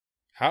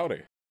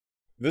Howdy.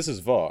 This is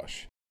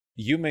Vosh.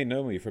 You may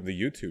know me from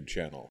the YouTube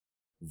channel,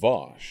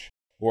 Vosh,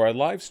 where I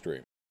live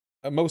stream.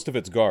 Most of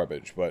it's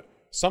garbage, but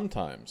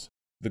sometimes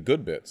the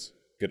good bits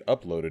get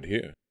uploaded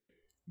here.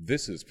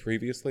 This is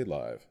Previously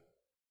Live.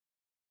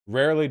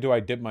 Rarely do I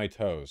dip my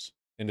toes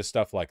into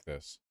stuff like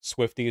this.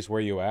 Swifties,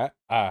 where you at?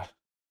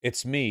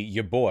 It's me,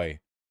 your boy,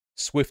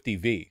 Swifty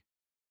V,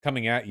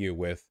 coming at you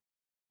with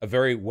a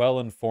very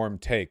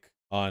well-informed take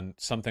on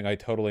something I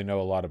totally know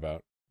a lot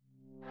about.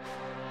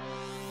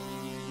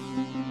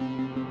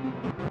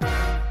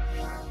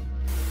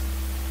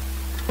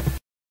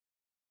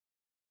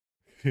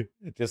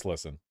 Just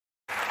listen.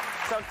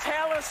 So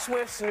Taylor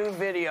Swift's new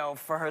video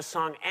for her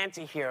song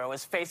Antihero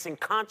is facing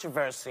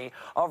controversy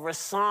over a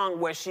song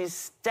where she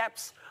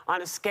steps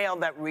on a scale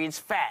that reads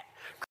fat.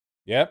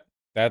 Yep,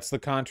 that's the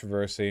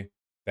controversy.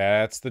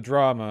 That's the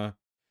drama.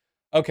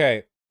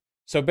 Okay,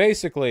 so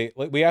basically,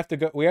 we have to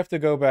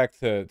go back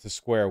to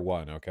square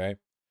one, okay?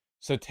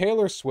 So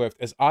Taylor Swift,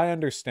 as I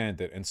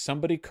understand it, and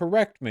somebody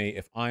correct me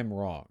if I'm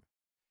wrong,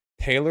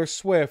 Taylor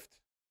Swift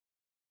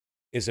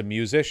is a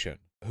musician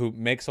who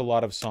makes a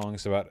lot of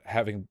songs about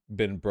having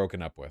been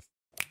broken up with.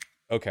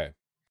 Okay,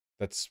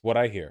 that's what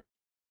I hear.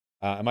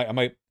 Am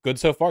I good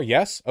so far?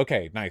 Yes.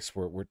 Okay, nice.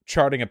 We're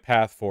charting a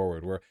path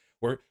forward.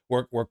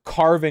 We're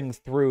carving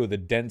through the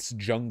dense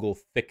jungle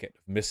thicket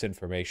of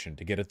misinformation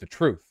to get at the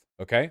truth.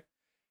 Okay,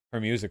 her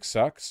music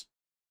sucks.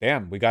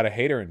 Damn, we got a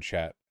hater in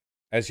chat.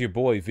 As your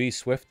boy V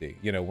Swifty,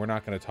 you know we're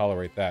not going to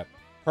tolerate that.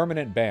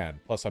 Permanent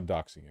ban. Plus, I'm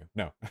doxing you.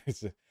 No,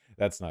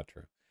 that's not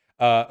true.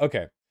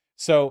 Okay,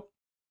 so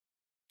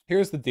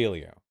here's the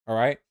dealio, all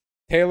right?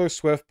 Taylor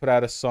Swift put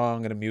out a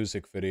song and a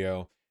music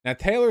video. Now,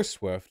 Taylor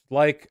Swift,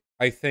 like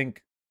I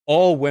think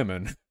all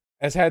women,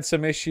 has had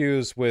some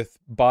issues with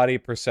body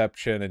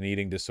perception and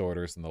eating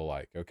disorders and the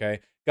like,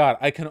 okay? God,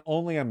 I can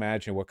only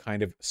imagine what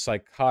kind of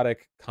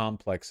psychotic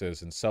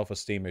complexes and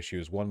self-esteem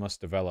issues one must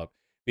develop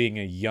being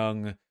a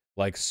young,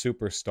 like,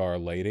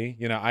 superstar lady.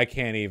 You know, I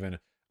can't even,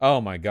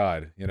 oh my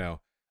God, you know.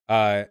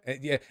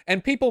 Yeah,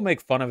 and people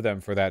make fun of them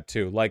for that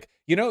too. Like,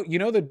 you know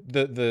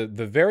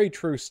the very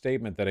true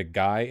statement that a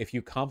guy, if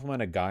you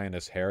compliment a guy on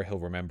his hair, he'll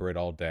remember it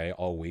all day,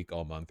 all week,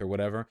 all month, or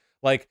whatever.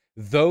 Like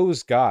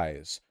those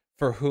guys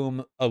for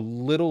whom a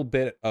little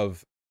bit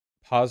of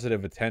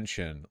positive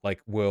attention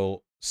like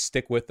will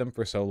stick with them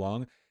for so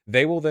long,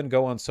 they will then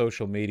go on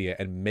social media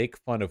and make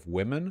fun of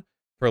women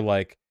for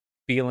like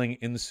feeling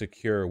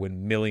insecure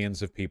when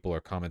millions of people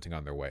are commenting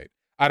on their weight.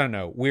 I don't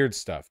know, weird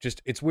stuff.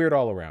 Just it's weird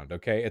all around,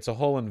 okay? It's a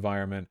whole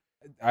environment.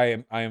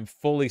 I am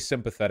fully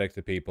sympathetic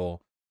to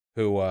people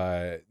who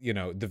you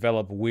know,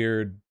 develop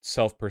weird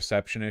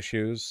self-perception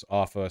issues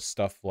off of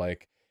stuff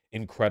like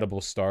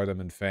incredible stardom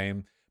and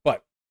fame.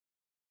 But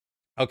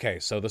okay,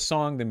 so the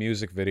song, the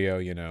music video,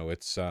 you know,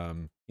 it's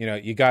you know,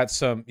 you got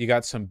some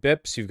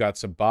bips, you've got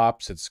some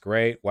bops, it's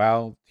great.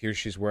 Wow, here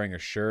she's wearing a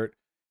shirt.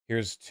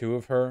 Here's two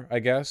of her, I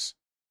guess.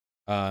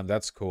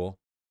 That's cool.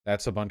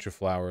 That's a bunch of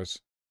flowers.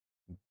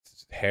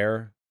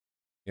 Hair,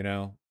 you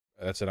know,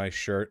 that's a nice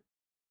shirt.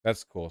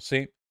 That's cool.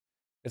 See,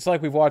 it's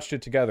like we've watched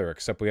it together,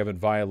 except we haven't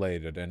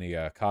violated any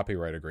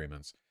copyright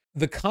agreements.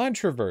 The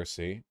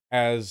controversy,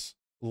 as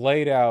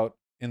laid out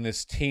in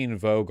this Teen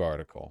Vogue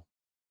article,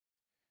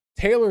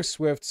 Taylor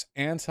Swift's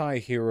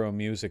anti-hero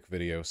music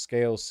video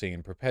scale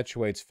scene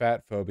perpetuates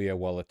fat phobia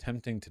while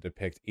attempting to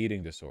depict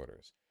eating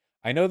disorders.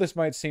 I know this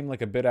might seem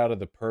like a bit out of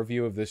the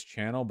purview of this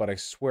channel, but I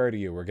swear to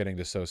you, we're getting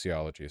to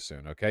sociology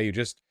soon, okay? You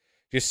just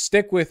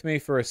stick with me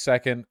for a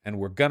second and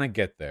we're gonna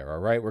get there, all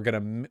right? We're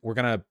gonna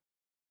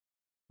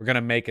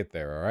make it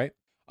there, all right?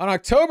 On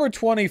October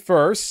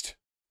 21st,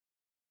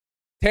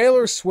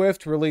 Taylor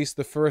Swift released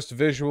the first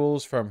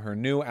visuals from her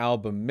new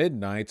album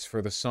Midnights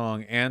for the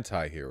song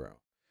Antihero.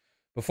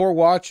 Before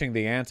watching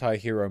the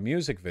Antihero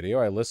music video,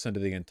 I listened to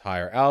the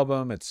entire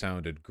album. It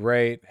sounded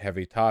great,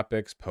 heavy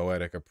topics,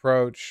 poetic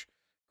approach,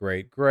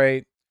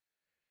 great.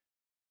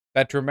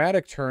 That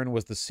dramatic turn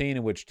was the scene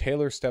in which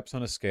Taylor steps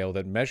on a scale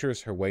that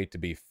measures her weight to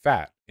be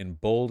fat in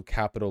bold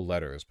capital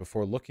letters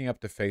before looking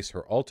up to face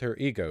her alter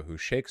ego who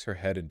shakes her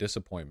head in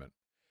disappointment.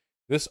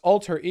 This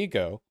alter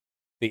ego,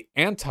 the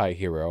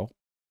anti-hero,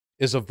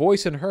 is a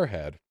voice in her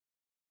head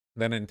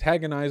that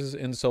antagonizes,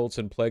 insults,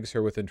 and plagues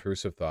her with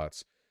intrusive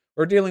thoughts.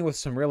 We're dealing with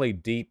some really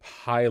deep,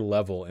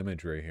 high-level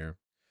imagery here.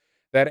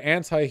 That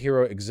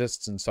anti-hero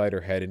exists inside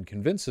her head and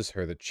convinces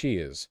her that she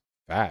is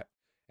fat.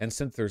 And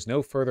since there's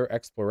no further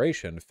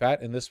exploration,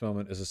 fat in this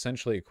moment is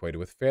essentially equated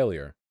with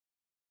failure.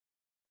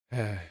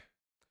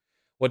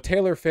 What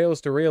Taylor fails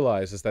to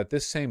realize is that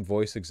this same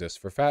voice exists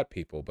for fat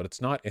people, but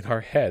it's not in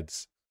our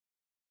heads.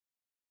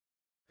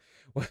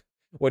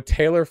 What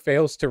Taylor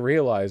fails to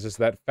realize is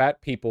that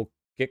fat people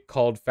get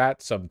called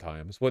fat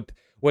sometimes.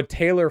 What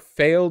Taylor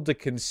failed to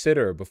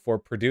consider before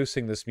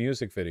producing this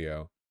music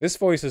video, this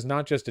voice is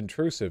not just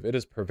intrusive, it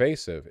is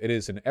pervasive. It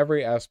is in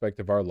every aspect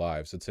of our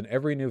lives. It's in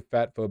every new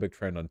fat-phobic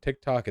trend on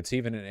TikTok. It's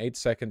even an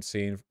 8-second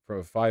scene from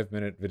a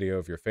 5-minute video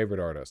of your favorite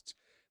artists.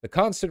 The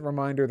constant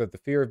reminder that the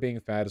fear of being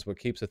fat is what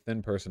keeps a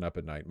thin person up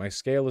at night. My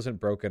scale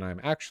isn't broken,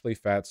 I'm actually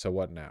fat, so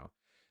what now?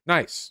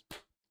 Nice.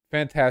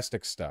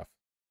 Fantastic stuff.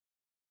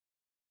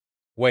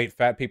 Wait,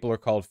 fat people are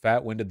called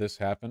fat? When did this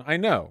happen? I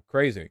know,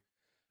 crazy.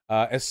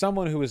 As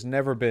someone who has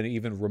never been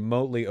even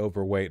remotely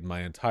overweight in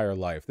my entire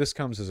life, this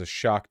comes as a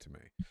shock to me.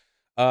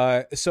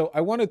 So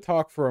I want to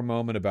talk for a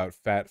moment about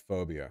fat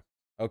phobia.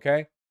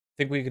 Okay?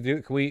 Think we could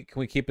do? Can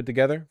we keep it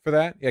together for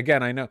that?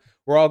 Again, I know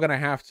we're all gonna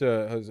have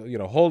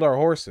to, hold our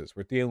horses.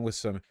 We're dealing with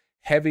some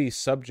heavy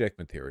subject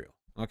material.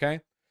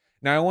 Okay?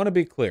 Now I want to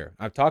be clear.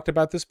 I've talked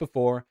about this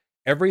before.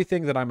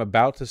 Everything that I'm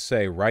about to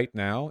say right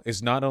now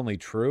is not only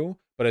true,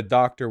 but a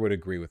doctor would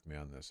agree with me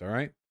on this. All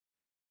right?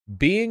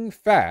 Being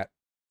fat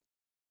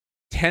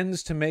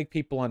tends to make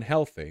people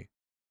unhealthy,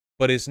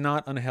 but is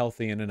not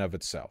unhealthy in and of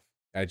itself.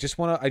 I just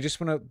want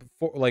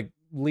to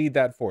lead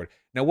that forward.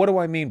 Now, what do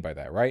I mean by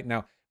that, right?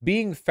 Now,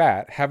 being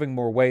fat, having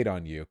more weight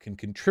on you can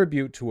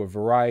contribute to a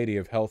variety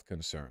of health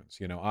concerns.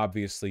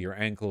 Obviously your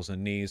ankles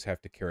and knees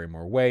have to carry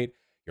more weight,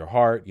 your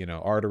heart,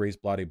 arteries,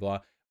 blah, blah, blah.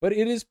 But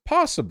it is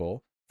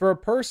possible for a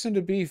person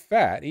to be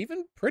fat,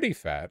 even pretty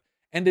fat,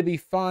 and to be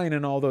fine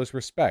in all those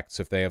respects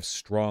if they have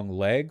strong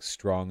legs,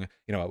 strong,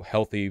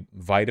 healthy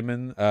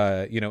vitamin,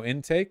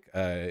 intake,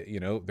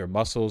 their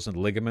muscles and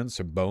ligaments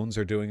or bones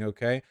are doing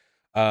okay.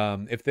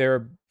 If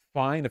they're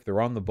fine, if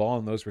they're on the ball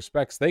in those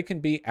respects, they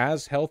can be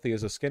as healthy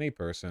as a skinny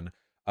person,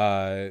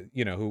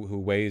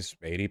 who weighs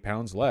 80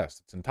 pounds less.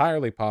 It's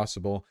entirely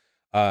possible.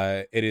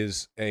 It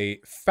is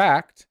a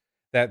fact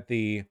that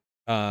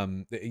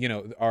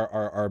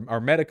our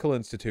medical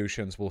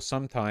institutions will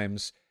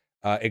sometimes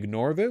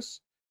ignore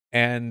this.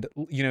 And,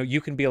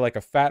 you can be like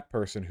a fat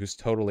person who's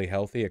totally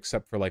healthy,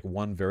 except for like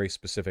one very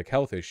specific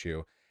health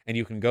issue. And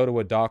you can go to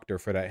a doctor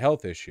for that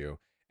health issue.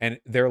 And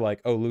they're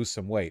like, oh, lose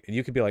some weight. And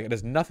you could be like, it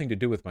has nothing to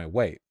do with my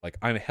weight. Like,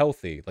 I'm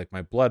healthy. Like,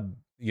 my blood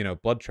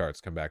charts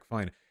come back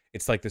fine.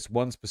 It's like this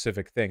one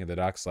specific thing. And the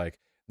doc's like,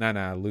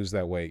 nah, lose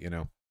that weight,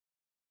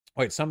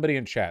 Wait, somebody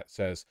in chat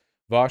says,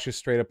 Vosh is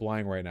straight up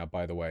lying right now,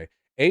 by the way.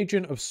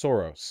 Agent of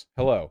Soros,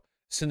 hello.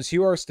 Since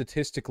you are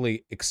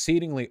statistically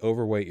exceedingly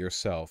overweight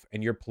yourself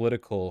and your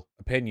political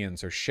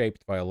opinions are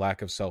shaped by a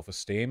lack of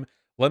self-esteem,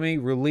 let me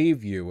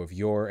relieve you of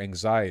your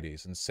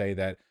anxieties and say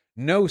that,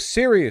 no,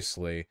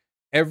 seriously,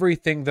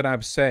 everything that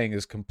I'm saying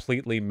is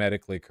completely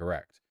medically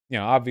correct.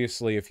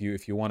 Obviously, if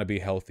you want to be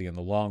healthy in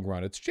the long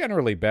run, it's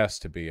generally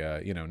best to be,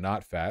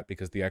 not fat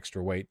because the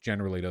extra weight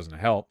generally doesn't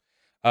help.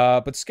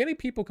 But skinny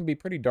people can be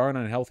pretty darn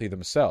unhealthy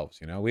themselves.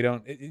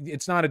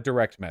 It's not a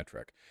direct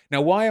metric.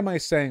 Now, why am I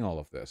saying all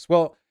of this?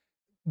 Well,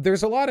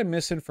 there's a lot of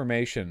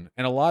misinformation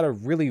and a lot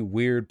of really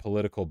weird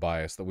political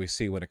bias that we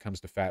see when it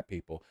comes to fat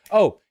people.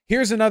 Oh,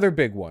 here's another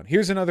big one.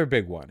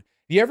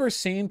 You ever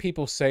seen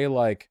people say,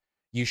 like,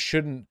 you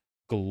shouldn't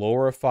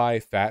glorify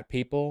fat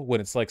people when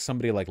it's like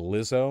somebody like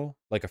Lizzo,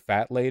 like a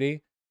fat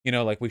lady?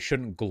 Like we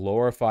shouldn't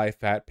glorify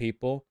fat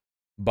people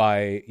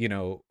by,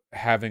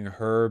 having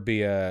her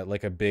be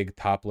a big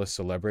topless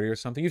celebrity or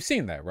something. You've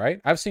seen that,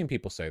 right? I've seen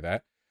people say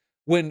that.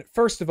 When,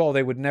 first of all,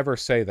 they would never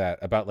say that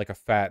about like a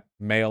fat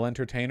male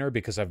entertainer,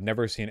 because I've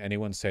never seen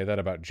anyone say that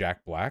about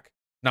Jack Black.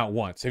 Not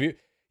once. Have you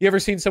ever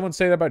seen someone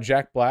say that about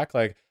Jack Black?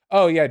 Like,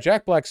 oh yeah,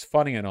 Jack Black's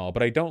funny and all,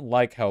 but I don't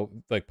like how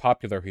like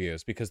popular he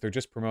is because they're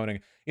just promoting.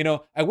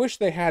 I wish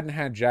they hadn't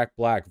had Jack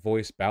Black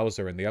voice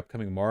Bowser in the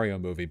upcoming Mario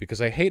movie,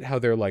 because I hate how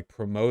they're like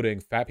promoting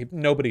fat people.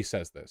 Nobody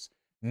says this.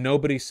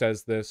 Nobody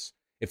says this.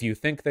 If you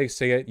think they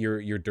say it,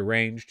 you're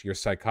deranged, you're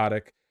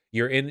psychotic.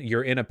 You're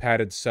in a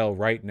padded cell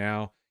right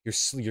now. You're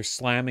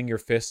slamming your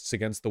fists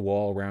against the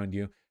wall around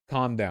you.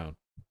 Calm down.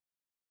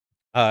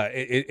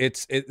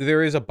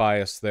 There is a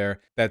bias there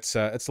that's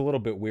it's a little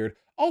bit weird.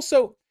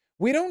 Also,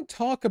 we don't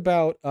talk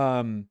about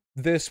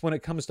this when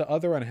it comes to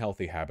other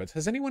unhealthy habits.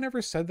 Has anyone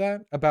ever said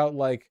that about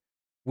like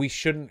we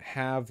shouldn't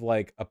have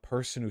like a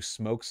person who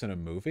smokes in a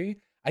movie?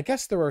 I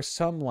guess there are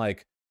some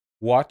like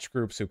watch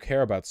groups who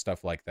care about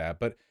stuff like that,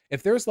 but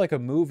if there's like a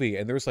movie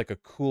and there's like a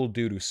cool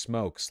dude who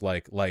smokes,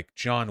 like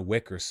John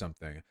Wick or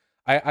something,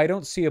 I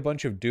don't see a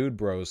bunch of dude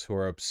bros who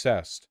are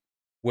obsessed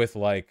with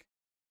like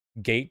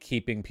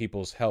gatekeeping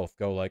people's health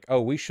go like,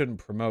 oh, we shouldn't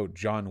promote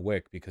John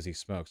Wick because he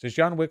smokes. Does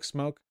John Wick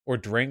smoke or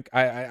drink?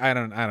 I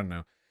don't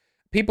know.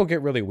 People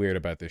get really weird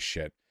about this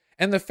shit.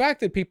 And the fact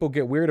that people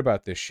get weird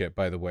about this shit,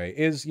 by the way,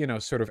 is,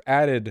 sort of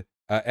added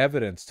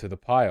evidence to the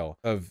pile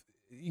of,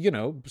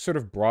 sort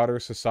of broader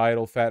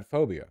societal fat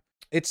phobia.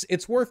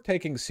 It's worth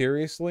taking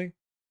seriously.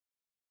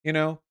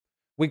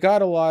 We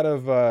got a lot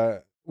of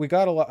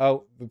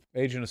oh, the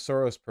Agent of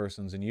Soros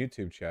person's in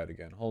YouTube chat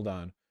again. Hold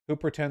on. Who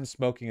pretends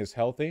smoking is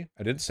healthy?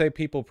 I didn't say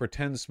people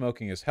pretend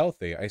smoking is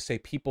healthy. I say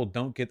people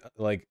don't get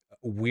like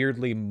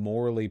weirdly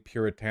morally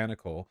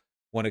puritanical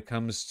when it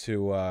comes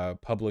to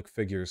public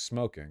figures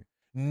smoking.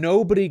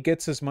 Nobody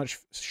gets as much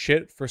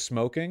shit for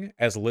smoking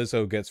as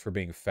Lizzo gets for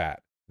being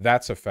fat.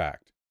 That's a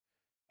fact.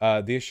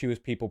 The issue is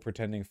people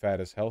pretending fat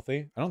is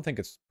healthy. I don't think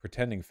it's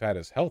pretending fat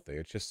is healthy.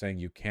 It's just saying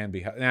you can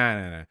be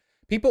nah.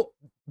 People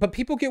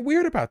get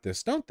weird about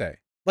this, don't they?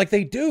 Like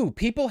they do.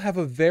 People have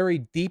a very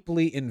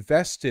deeply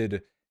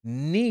invested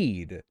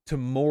need to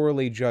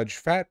morally judge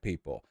fat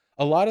people.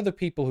 a lot of the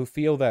people who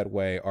feel that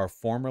way are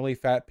formerly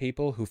fat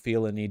people who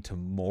feel a need to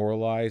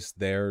moralize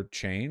their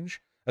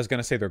change. I was going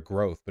to say their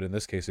growth, but in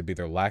this case, it'd be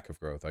their lack of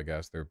growth, I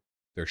guess.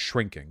 They're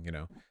shrinking, you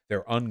know,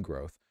 their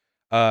ungrowth.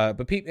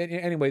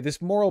 Anyway,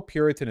 this moral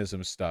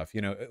puritanism stuff,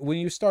 you know, when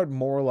you start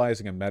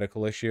moralizing a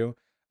medical issue,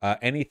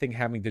 anything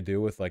having to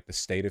do with like the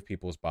state of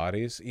people's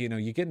bodies, you know,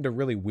 you get into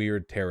really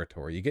weird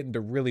territory. You get into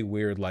really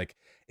weird, like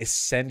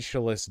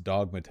essentialist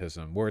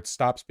dogmatism where it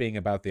stops being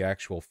about the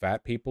actual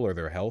fat people or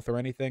their health or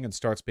anything and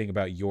starts being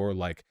about your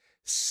like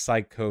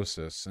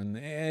psychosis. And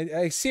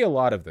I see a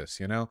lot of this,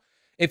 you know.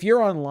 If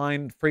you're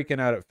online freaking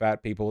out at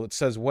fat people, it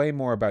says way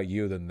more about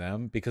you than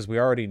them because we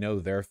already know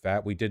they're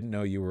fat. We didn't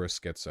know you were a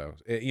schizo.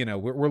 You know,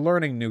 we're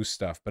learning new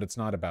stuff, but it's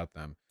not about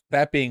them.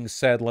 That being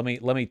said, let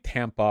me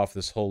tamp off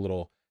this whole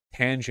little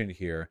tangent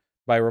here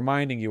by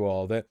reminding you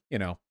all that, you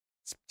know,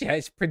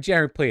 it's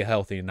generally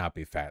healthy to not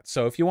be fat.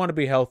 So if you want to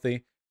be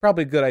healthy,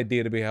 probably a good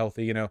idea to be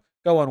healthy, you know,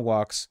 go on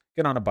walks,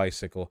 get on a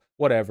bicycle,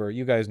 whatever.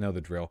 You guys know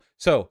the drill.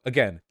 So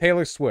again,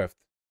 Taylor Swift,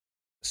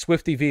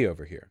 Swifty V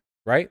over here,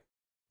 right?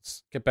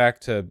 Let's get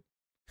back to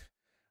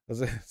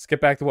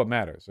what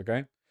matters,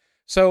 okay?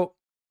 So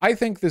I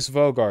think this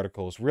Vogue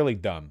article is really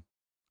dumb.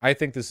 I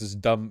think this is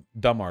dumb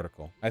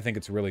article. I think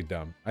it's really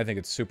dumb. I think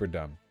it's super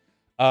dumb.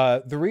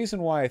 The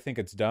reason why I think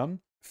it's dumb,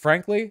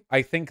 frankly,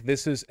 I think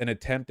this is an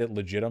attempt at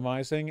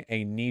legitimizing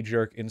a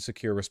knee-jerk,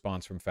 insecure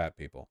response from fat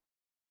people.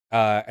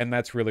 And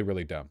that's really,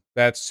 really dumb.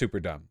 That's super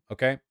dumb,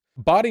 okay?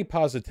 Body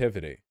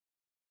positivity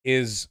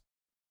is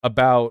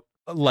about,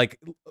 like,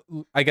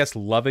 I guess,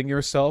 loving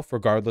yourself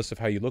regardless of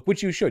how you look,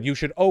 which you should. You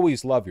should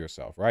always love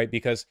yourself, right?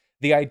 Because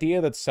the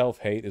idea that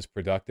self-hate is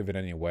productive in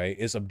any way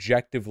is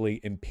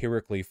objectively,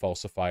 empirically,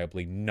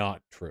 falsifiably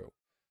not true.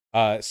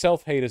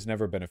 Self-hate is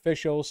never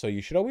beneficial, so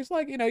you should always,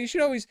 like, you know, you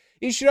should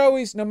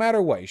always, no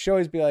matter what, you should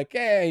always be like,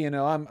 hey, you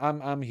know,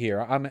 I'm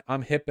here,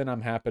 I'm hip and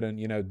I'm happening,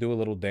 you know, do a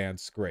little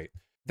dance, great.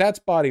 That's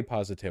body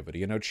positivity,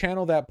 you know,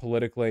 channel that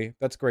politically,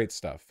 that's great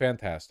stuff,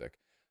 fantastic.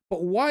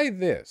 But why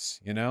this,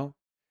 you know?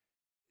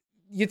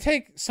 You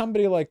take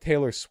somebody like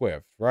Taylor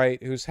Swift,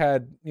 right, who's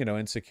had, you know,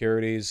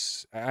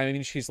 insecurities. I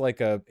mean, she's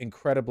like a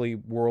incredibly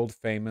world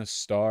famous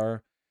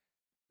star.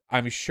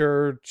 I'm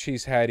sure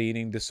she's had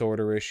eating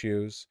disorder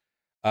issues.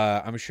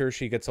 I'm sure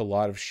she gets a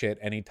lot of shit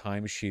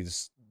anytime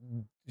she's,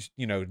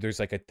 you know, there's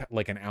like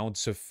an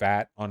ounce of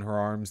fat on her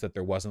arms that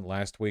there wasn't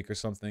last week or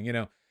something. You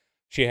know,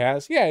 she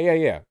has.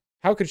 Yeah.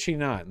 How could she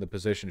not in the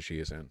position she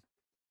is in?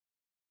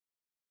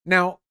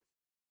 Now,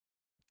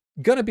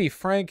 gonna be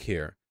frank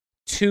here,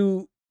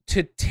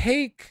 to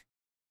take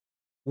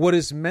what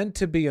is meant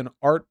to be an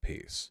art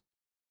piece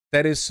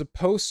that is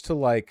supposed to,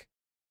 like,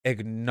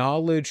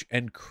 acknowledge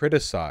and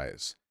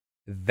criticize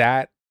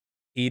that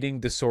eating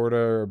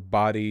disorder,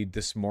 body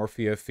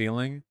dysmorphia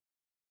feeling,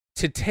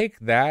 to take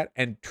that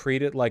and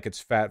treat it like it's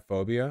fat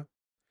phobia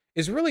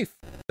is really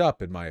fucked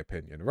up, in my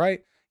opinion,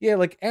 right? Yeah,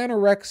 like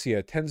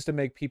anorexia tends to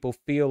make people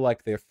feel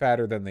like they're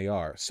fatter than they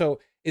are. So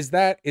is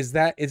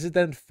it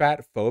then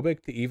fat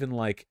phobic to even,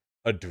 like,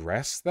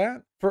 address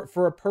that?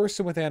 For a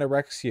person with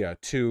anorexia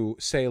to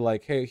say,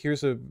 like, hey,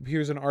 here's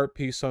an art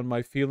piece on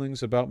my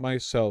feelings about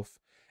myself,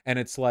 and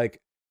it's like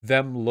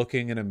them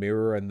looking in a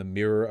mirror and the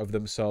mirror of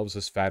themselves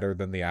is fatter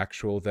than the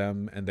actual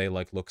them and they,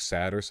 like, look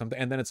sad or something,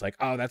 and then it's like,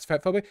 oh, that's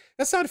fat phobic.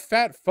 That's not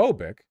fat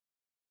phobic.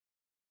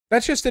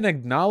 That's just an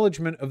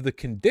acknowledgement of the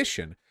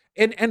condition.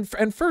 And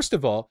first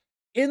of all,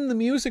 in the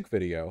music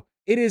video,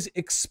 it is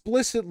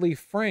explicitly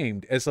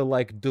framed as a,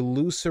 like,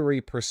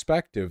 delusory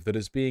perspective that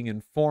is being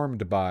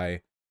informed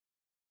by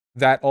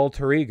that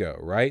alter ego,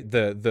 right?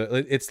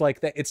 It's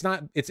like that.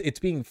 It's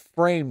being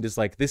framed as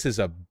like, this is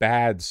a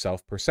bad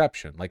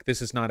self-perception. Like,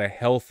 this is not a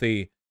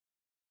healthy,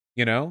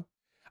 you know?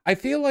 I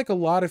feel like a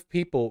lot of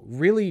people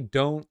really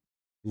don't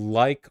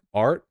like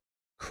art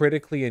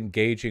critically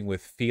engaging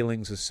with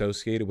feelings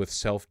associated with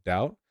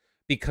self-doubt,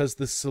 because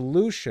the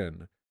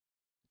solution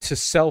to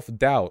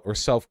self-doubt or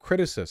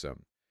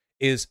self-criticism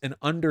is an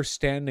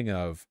understanding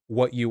of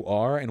what you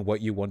are and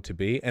what you want to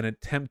be, and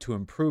attempt to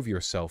improve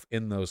yourself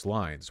in those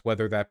lines,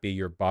 whether that be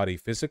your body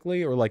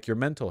physically or, like, your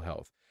mental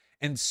health.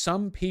 And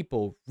some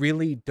people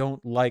really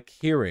don't like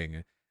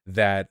hearing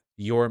that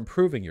you're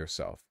improving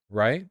yourself,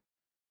 right?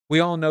 We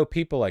all know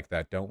people like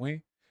that, don't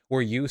we?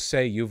 Where you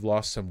say you've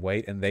lost some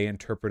weight and they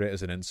interpret it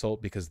as an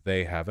insult because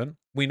they haven't.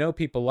 We know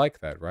people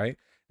like that, right?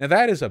 Now,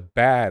 that is a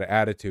bad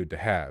attitude to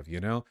have, you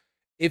know?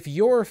 If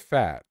you're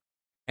fat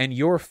and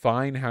you're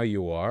fine how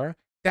you are,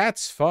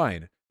 that's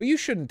fine. But you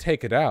shouldn't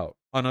take it out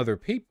on other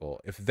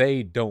people if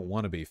they don't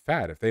want to be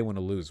fat, if they want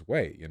to lose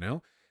weight, you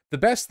know? The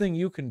best thing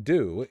you can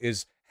do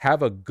is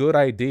have a good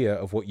idea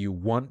of what you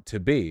want to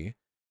be,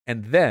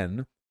 and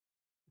then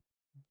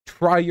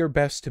try your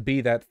best to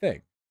be that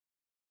thing.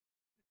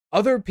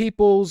 Other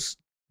people's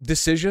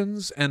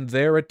decisions and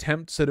their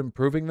attempts at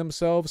improving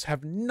themselves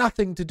have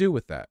nothing to do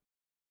with that.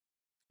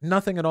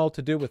 Nothing at all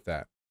to do with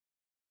that.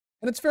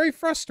 And it's very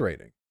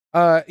frustrating.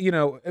 You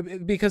know,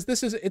 because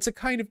it's a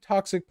kind of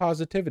toxic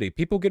positivity.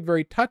 People get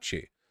very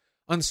touchy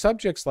on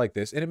subjects like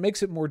this, and it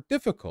makes it more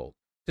difficult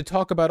to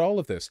talk about all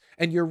of this.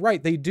 And you're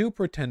right, they do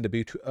pretend to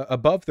be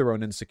above their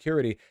own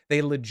insecurity.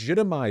 They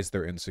legitimize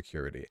their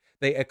insecurity.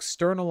 They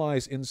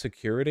externalize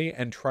insecurity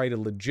and try to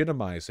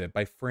legitimize it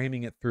by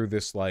framing it through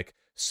this like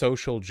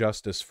social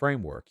justice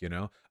framework, you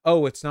know?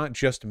 Oh, it's not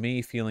just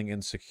me feeling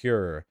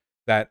insecure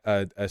that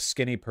a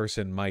skinny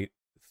person might,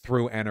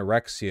 through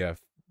anorexia,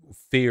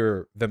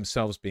 fear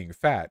themselves being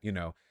fat, you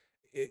know?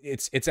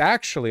 It's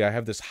actually, I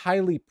have this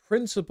highly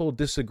principled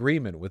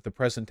disagreement with the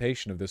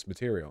presentation of this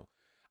material.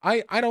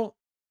 I don't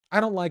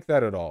like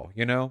that at all,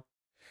 you know?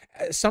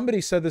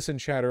 Somebody said this in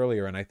chat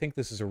earlier, and I think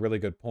this is a really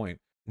good point.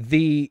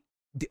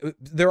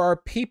 There are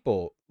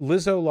people,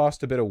 Lizzo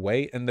lost a bit of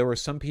weight, and there were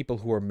some people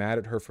who were mad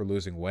at her for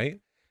losing weight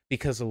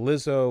because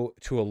Lizzo,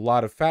 to a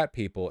lot of fat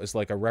people, is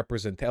like a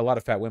lot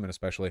of fat women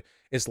especially,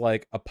 is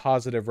like a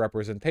positive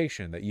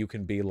representation that you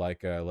can be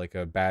like a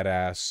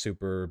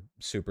badass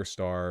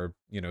superstar,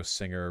 you know,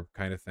 singer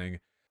kind of thing.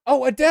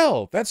 Oh,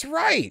 Adele, that's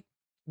right.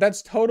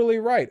 That's totally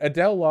right.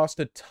 Adele lost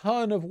a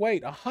ton of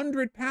weight,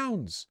 100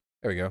 pounds.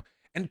 There we go.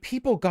 And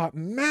people got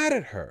mad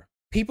at her.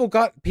 People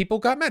got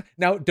mad.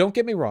 Now, don't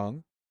get me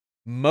wrong.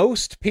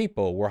 Most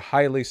people were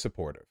highly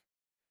supportive.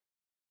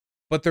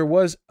 But there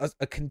was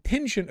a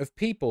contingent of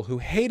people who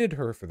hated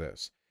her for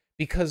this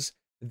because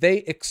they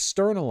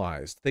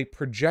externalized, they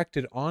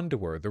projected onto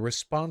her the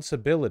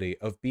responsibility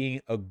of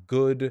being a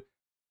good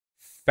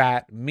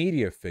fat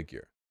media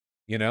figure,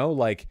 you know,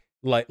 like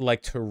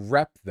to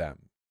rep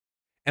them.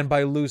 And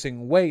by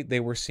losing weight, they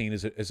were seen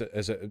as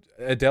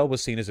Adele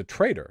was seen as a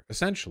traitor,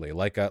 essentially,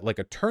 like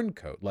a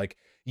turncoat. Like,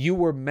 you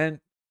were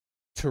meant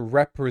to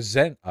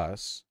represent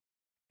us,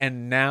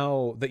 and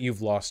now that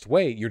you've lost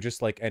weight, you're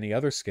just like any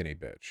other skinny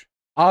bitch.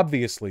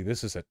 Obviously,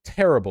 this is a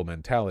terrible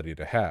mentality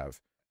to have.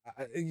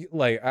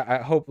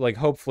 I hope, like,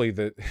 hopefully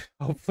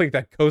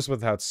that goes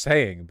without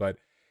saying, but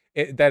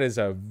that is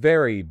a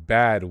very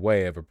bad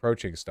way of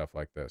approaching stuff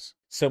like this.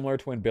 Similar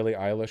to when Billie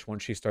Eilish,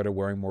 once she started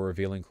wearing more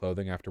revealing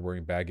clothing after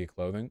wearing baggy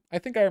clothing. I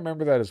think I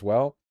remember that as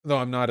well, though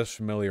I'm not as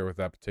familiar with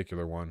that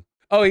particular one.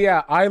 Oh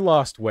yeah, I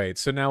lost weight,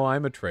 so now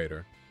I'm a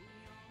traitor.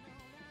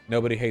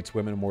 Nobody hates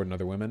women more than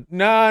other women.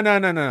 No. None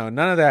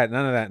of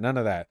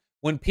that.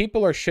 When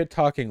people are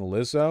shit-talking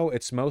Lizzo,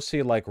 it's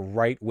mostly like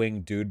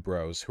right-wing dude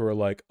bros who are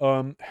like,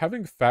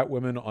 having fat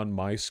women on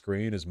my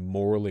screen is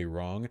morally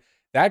wrong.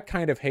 That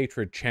kind of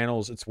hatred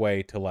channels its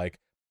way to like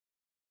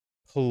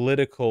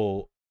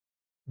political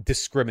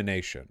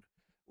discrimination.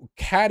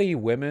 Catty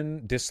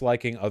women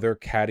disliking other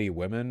catty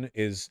women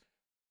is,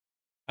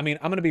 I mean,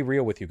 I'm going to be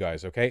real with you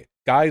guys, okay?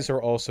 Guys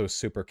are also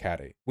super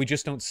catty. We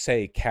just don't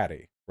say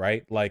catty,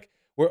 right? Like,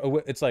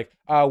 it's like,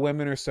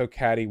 women are so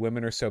catty,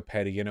 women are so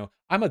petty, you know?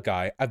 I'm a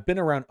guy. I've been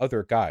around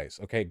other guys,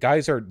 okay?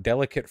 Guys are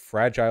delicate,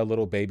 fragile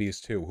little babies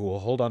too, who will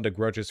hold on to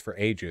grudges for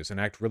ages and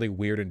act really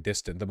weird and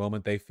distant the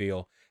moment they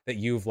feel that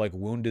you've like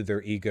wounded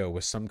their ego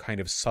with some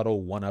kind of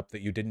subtle one-up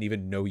that you didn't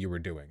even know you were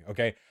doing,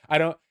 okay? I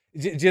don't,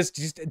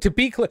 just to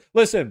be clear,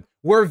 listen,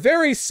 we're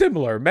very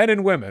similar, men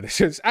and women.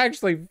 It's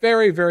actually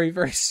very, very,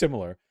 very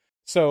similar.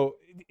 So,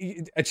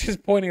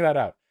 just pointing that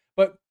out.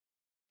 But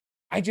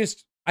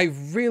I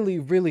really,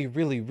 really,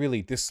 really,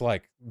 really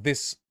dislike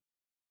this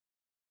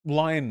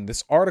line,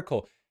 this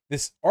article,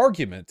 this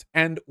argument.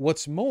 And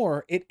what's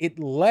more, it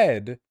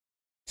led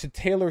to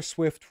Taylor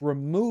Swift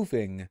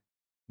removing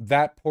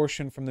that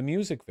portion from the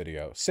music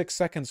video. 6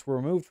 seconds were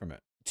removed from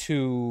it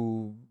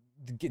to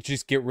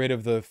just get rid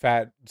of the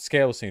fat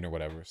scale scene or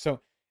whatever.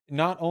 So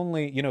not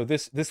only, you know,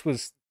 this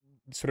was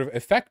sort of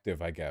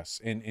effective, I guess,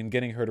 in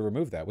getting her to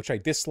remove that, which I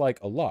dislike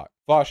a lot.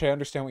 Vosh, I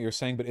understand what you're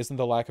saying, but isn't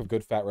the lack of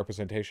good fat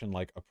representation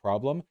like a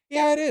problem?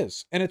 Yeah, it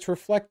is. And it's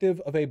reflective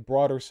of a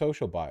broader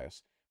social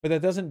bias. But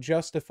that doesn't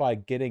justify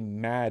getting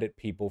mad at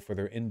people for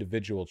their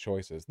individual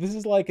choices. This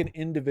is like an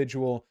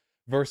individual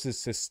versus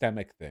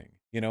systemic thing.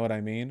 You know what I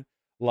mean?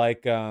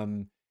 Like,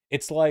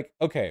 it's like,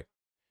 okay,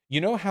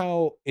 you know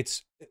how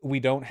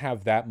we don't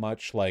have that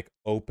much like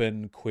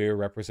open queer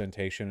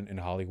representation in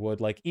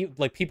Hollywood? Like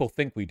people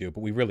think we do,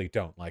 but we really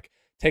don't. Like,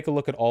 take a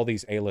look at all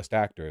these A-list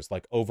actors,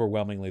 like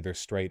overwhelmingly they're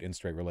straight in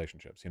straight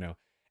relationships, you know?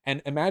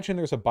 And imagine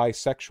there's a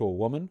bisexual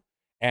woman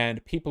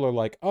and people are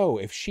like, oh,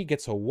 if she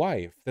gets a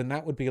wife, then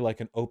that would be like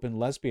an open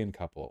lesbian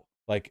couple.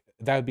 Like,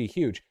 that would be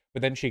huge.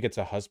 But then she gets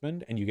a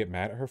husband and you get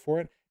mad at her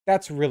for it.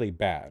 That's really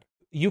bad.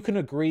 You can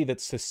agree that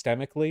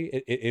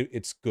systemically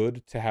it's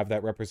good to have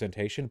that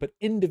representation, but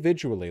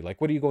individually, like,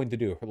 what are you going to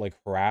do? Like,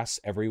 harass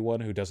everyone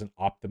who doesn't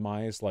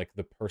optimize like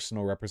the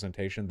personal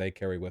representation they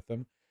carry with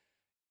them?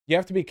 You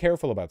have to be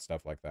careful about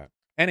stuff like that.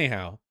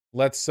 Anyhow,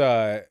 let's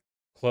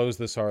close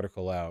this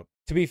article out.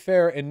 To be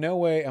fair, in no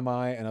way am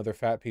I and other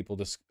fat people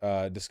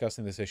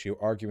discussing this issue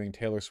arguing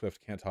Taylor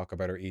Swift can't talk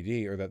about her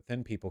ED or that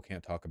thin people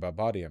can't talk about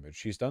body image.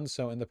 She's done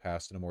so in the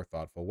past in a more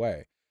thoughtful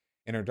way.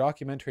 In her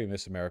documentary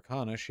Miss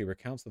Americana, she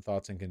recounts the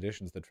thoughts and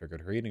conditions that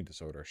triggered her eating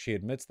disorder. She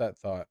admits that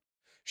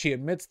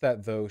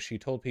though she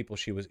told people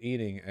she was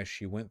eating as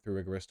she went through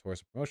rigorous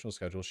tours and promotional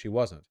schedules, she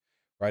wasn't.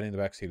 Riding in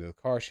the backseat of the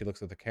car, she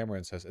looks at the camera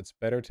and says, "It's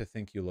better to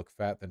think you look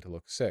fat than to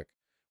look sick,"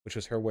 which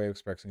is her way of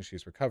expressing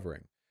she's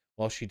recovering.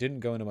 While she didn't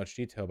go into much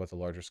detail about the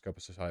larger scope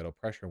of societal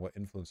pressure and what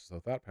influences the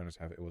thought patterns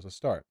have, it was a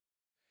start.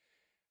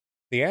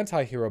 The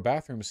anti-hero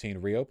bathroom scene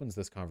reopens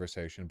this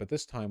conversation, but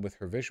this time with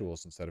her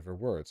visuals instead of her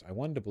words. I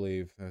wanted to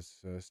believe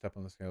this step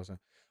on the scale.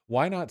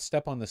 Why not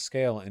step on the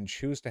scale and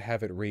choose to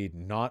have it read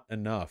not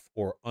enough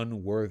or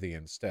unworthy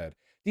instead?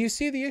 Do you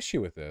see the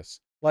issue with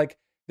this? Like,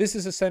 this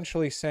is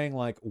essentially saying,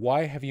 like,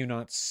 why have you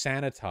not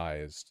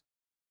sanitized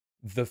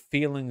the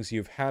feelings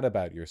you've had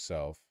about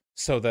yourself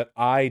so that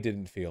I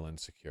didn't feel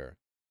insecure?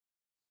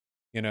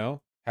 You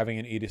know? Having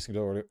an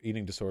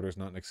eating disorder is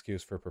not an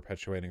excuse for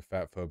perpetuating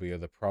fat phobia.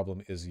 The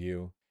problem is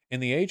you. In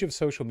the age of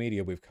social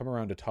media, we've come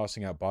around to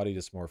tossing out body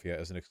dysmorphia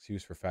as an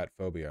excuse for fat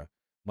phobia,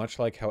 much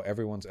like how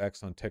everyone's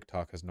ex on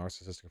TikTok has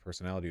narcissistic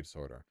personality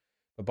disorder.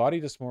 But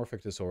body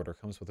dysmorphic disorder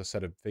comes with a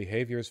set of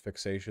behaviors,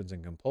 fixations,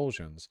 and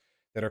compulsions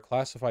that are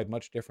classified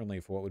much differently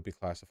for what would be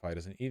classified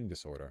as an eating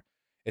disorder.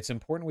 It's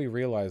important we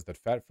realize that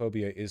fat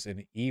phobia is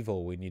an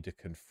evil we need to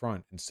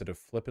confront instead of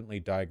flippantly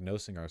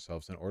diagnosing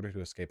ourselves in order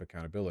to escape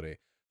accountability.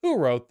 Who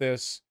wrote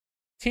this?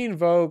 Teen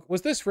Vogue?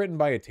 Was this written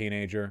by a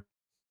teenager?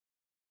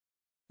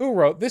 Who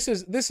wrote this?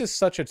 Is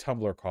such a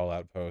Tumblr call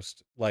out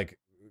post, like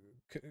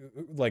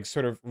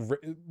sort of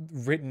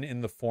written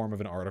in the form of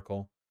an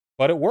article,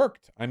 but it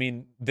worked. I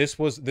mean, this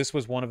was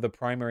one of the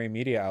primary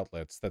media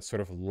outlets that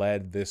sort of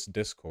led this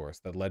discourse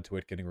that led to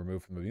it getting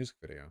removed from the music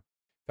video.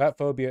 Fat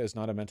phobia is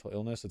not a mental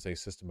illness; it's a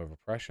system of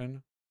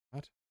oppression.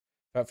 What?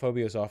 Fat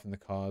phobia is often the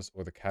cause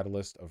or the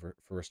catalyst for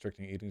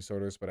restricting eating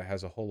disorders, but it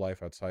has a whole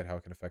life outside how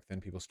it can affect thin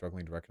people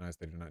struggling to recognize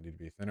they do not need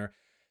to be thinner.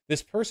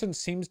 This person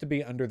seems to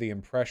be under the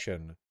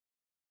impression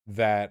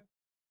that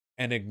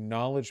an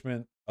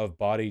acknowledgement of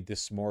body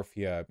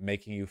dysmorphia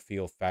making you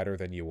feel fatter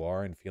than you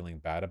are and feeling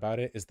bad about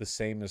it is the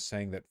same as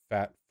saying that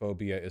fat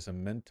phobia is a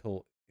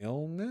mental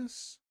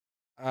illness?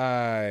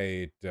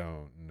 I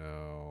don't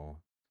know.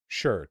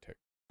 Sure, Tick.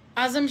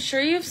 As I'm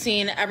sure you've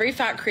seen, every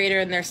fat creator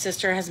and their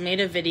sister has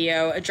made a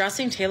video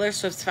addressing Taylor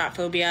Swift's fat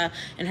phobia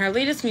in her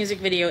latest music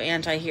video,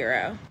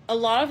 Anti-Hero. A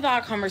lot of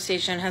that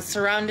conversation has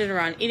surrounded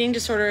around eating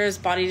disorders,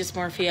 body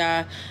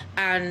dysmorphia,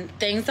 and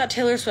things that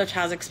Taylor Swift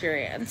has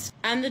experienced,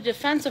 and the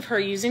defense of her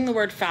using the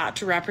word fat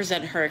to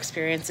represent her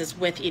experiences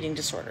with eating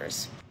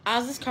disorders.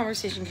 As this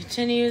conversation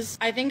continues,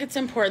 I think it's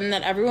important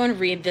that everyone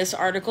read this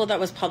article that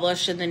was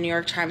published in the New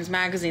York Times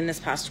Magazine this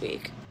past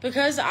week.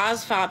 Because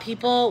as fat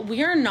people,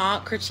 we are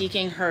not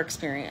critiquing her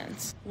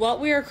experience. What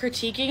we are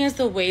critiquing is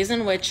the ways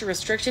in which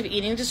restrictive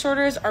eating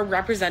disorders are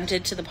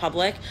represented to the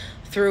public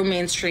through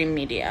mainstream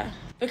media.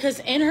 Because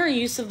in her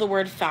use of the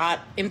word fat,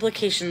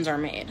 implications are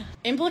made.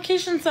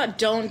 Implications that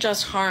don't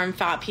just harm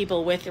fat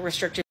people with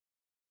restrictive.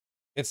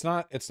 It's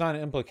not an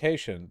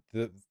implication.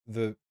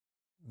 The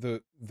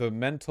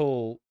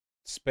mental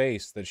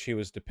space that she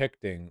was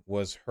depicting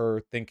was her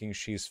thinking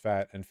she's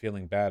fat and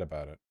feeling bad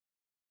about it.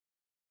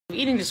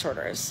 Eating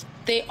disorders.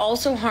 They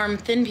also harm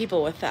thin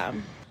people with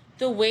them.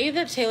 The way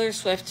that Taylor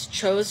Swift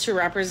chose to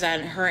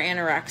represent her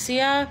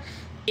anorexia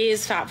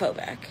is fat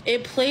phobic.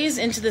 It plays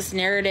into this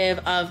narrative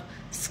of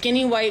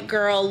skinny white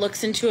girl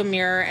looks into a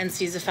mirror and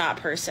sees a fat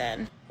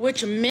person,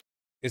 which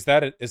is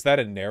that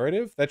a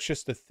narrative? That's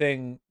just a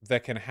thing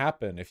that can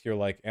happen if you're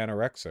like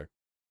anorexic.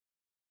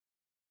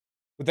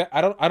 That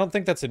I don't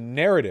think that's a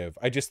narrative.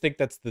 I just think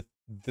that's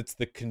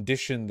the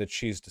condition that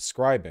she's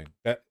describing.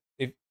 That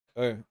if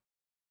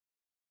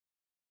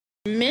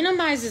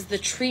minimizes the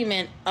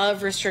treatment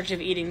of restrictive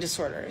eating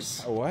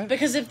disorders. What?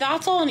 Because if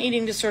that's all an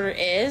eating disorder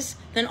is,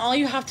 then all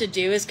you have to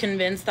do is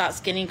convince that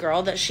skinny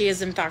girl that she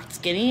is in fact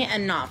skinny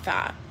and not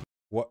fat.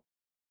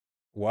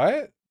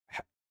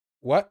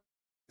 What?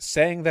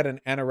 Saying that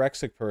an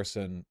anorexic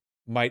person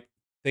might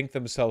think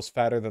themselves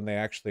fatter than they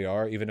actually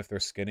are, even if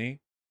they're skinny,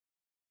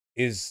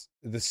 is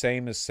the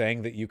same as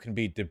saying that you can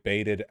be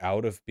debated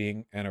out of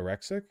being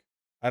anorexic?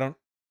 I don't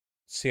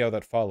see how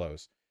that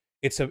follows.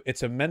 It's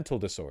a mental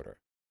disorder.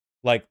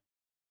 Like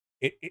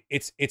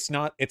it's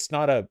not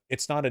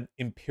an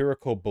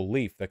empirical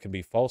belief that can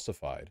be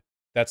falsified.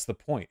 That's the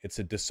point. It's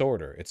a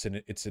disorder. It's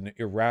an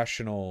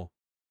irrational.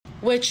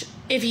 Which,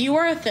 if you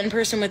are a thin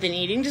person with an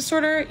eating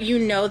disorder, you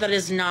know that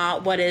is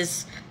not what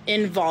is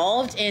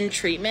involved in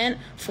treatment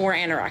for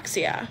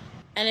anorexia.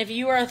 And if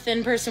you are a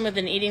thin person with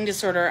an eating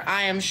disorder,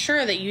 I am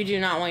sure that you do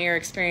not want your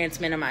experience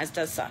minimized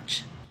as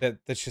such.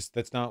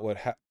 That's not what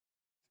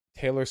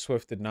Taylor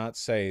Swift did not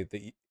say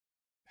that.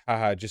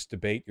 Haha, just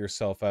debate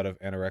yourself out of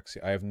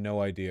anorexia. I have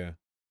no idea.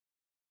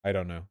 I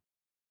don't know.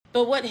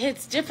 But what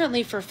hits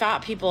differently for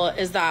fat people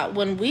is that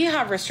when we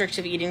have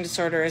restrictive eating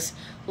disorders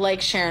like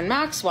Sharon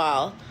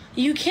Maxwell,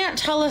 you can't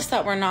tell us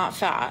that we're not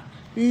fat.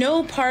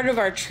 No part of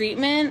our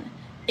treatment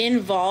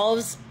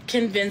involves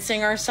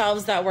convincing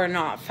ourselves that we're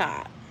not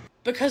fat.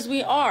 Because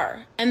we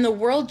are, and the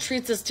world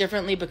treats us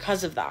differently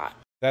because of that.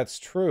 That's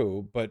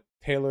true, but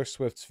Taylor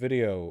Swift's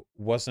video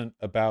wasn't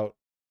about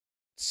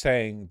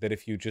saying that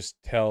if you just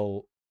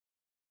tell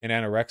an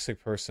anorexic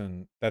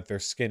person that they're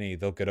skinny,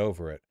 they'll get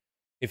over it.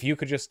 If you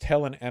could just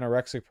tell an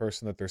anorexic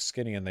person that they're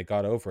skinny and they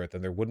got over it,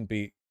 then there wouldn't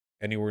be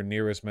anywhere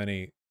near as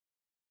many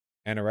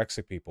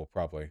anorexic people,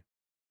 probably.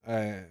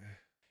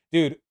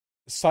 Dude,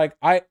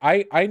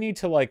 I need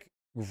to like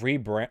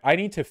rebrand. I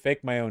need to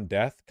fake my own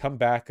death, come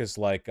back as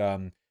like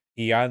Ian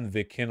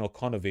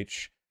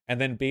Vikinokonovich, and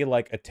then be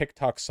like a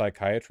TikTok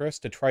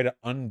psychiatrist to try to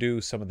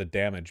undo some of the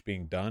damage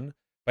being done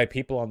by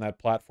people on that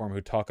platform who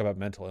talk about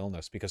mental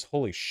illness. Because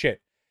holy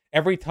shit,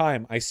 every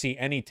time I see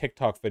any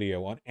TikTok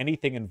video on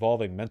anything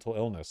involving mental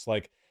illness,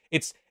 like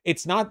it's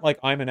not like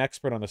I'm an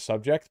expert on the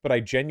subject, but I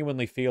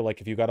genuinely feel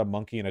like if you got a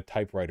monkey and a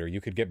typewriter,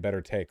 you could get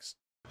better takes.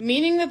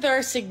 Meaning that there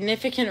are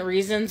significant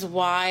reasons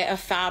why a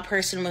fat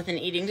person with an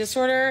eating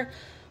disorder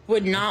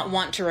would not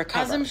want to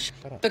recover.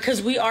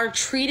 Because we are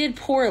treated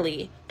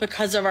poorly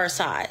because of our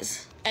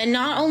size. And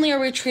not only are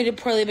we treated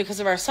poorly because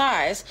of our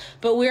size,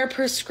 but we are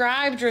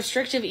prescribed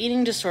restrictive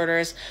eating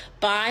disorders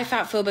by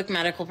fatphobic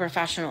medical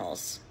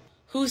professionals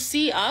who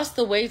see us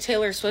the way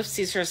Taylor Swift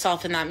sees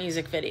herself in that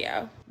music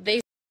video.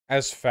 They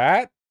as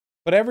fat?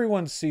 But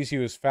everyone sees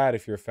you as fat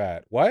if you're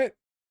fat. What?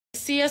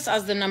 See us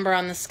as the number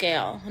on the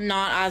scale,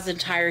 not as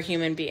entire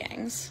human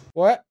beings.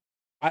 What?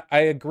 I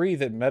agree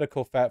that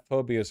medical fat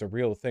phobia is a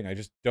real thing. I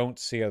just don't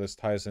see how this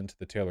ties into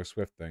the Taylor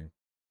Swift thing.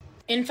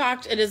 In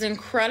fact, it is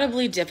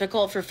incredibly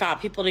difficult for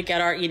fat people to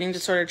get our eating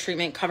disorder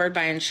treatment covered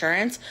by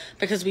insurance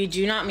because we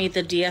do not meet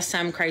the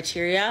DSM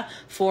criteria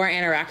for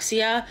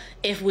anorexia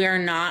if we are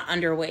not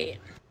underweight.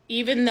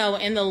 Even though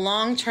in the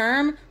long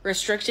term,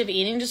 restrictive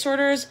eating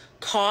disorders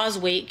cause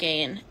weight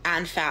gain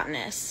and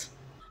fatness.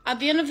 At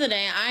the end of the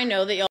day, I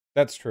know that you'll...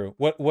 That's true.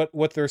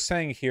 What they're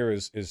saying here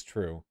is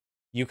true.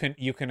 You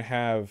can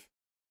have,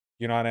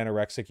 you're not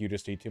anorexic, you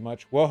just eat too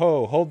much.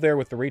 Whoa, hold there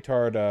with the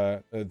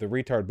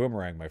retard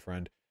boomerang, my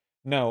friend.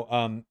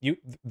 No,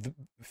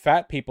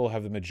 fat people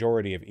have the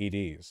majority of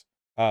EDs,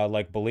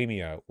 like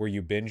bulimia, where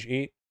you binge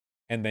eat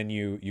and then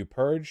you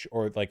purge,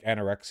 or like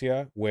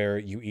anorexia, where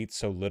you eat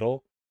so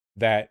little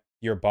that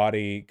your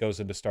body goes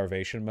into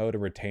starvation mode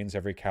and retains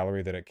every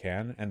calorie that it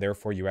can, and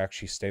therefore you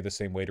actually stay the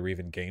same weight or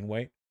even gain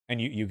weight,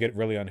 and you get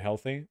really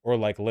unhealthy. Or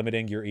like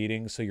limiting your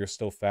eating so you're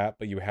still fat,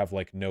 but you have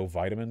like no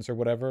vitamins or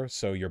whatever,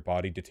 so your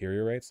body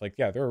deteriorates. Like,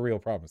 yeah, there are real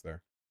problems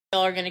there.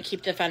 Are going to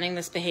keep defending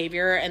this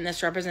behavior and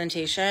this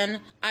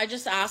representation. I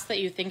just ask that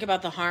you think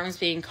about the harms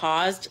being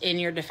caused in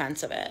your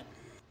defense of it.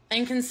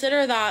 And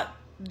consider that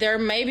there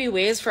may be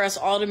ways for us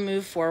all to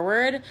move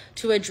forward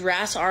to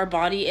address our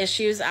body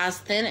issues as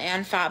thin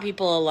and fat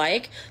people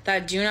alike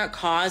that do not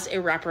cause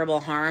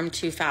irreparable harm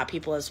to fat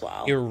people as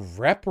well.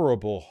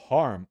 Irreparable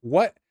harm?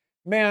 What?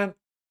 Man,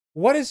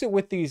 what is it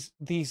with these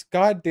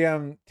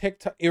goddamn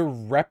TikTok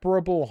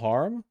irreparable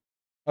harm?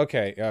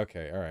 Okay, all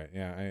right.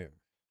 Yeah,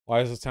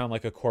 why does it sound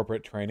like a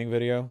corporate training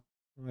video?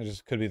 It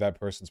just could be that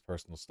person's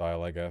personal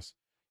style, I guess.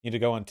 Need to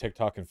go on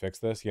TikTok and fix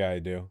this? Yeah, I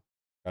do.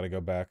 Gotta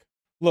go back.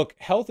 Look,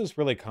 health is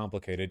really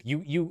complicated.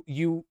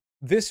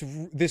 This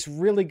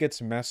really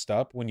gets messed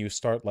up when you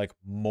start like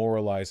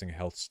moralizing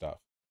health stuff.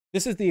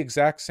 This is the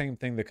exact same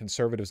thing that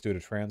conservatives do to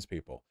trans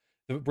people.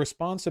 The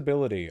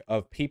responsibility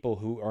of people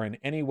who are in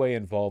any way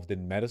involved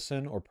in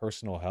medicine or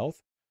personal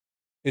health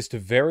is to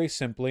very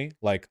simply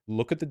like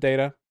look at the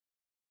data,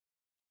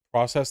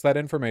 process that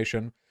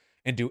information,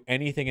 and do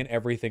anything and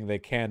everything they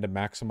can to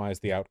maximize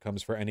the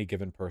outcomes for any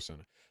given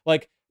person.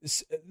 Like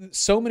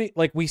so many,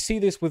 like we see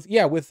this with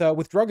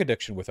drug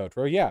addiction with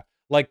Outro. Yeah,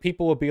 like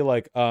people will be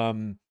like,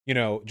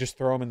 just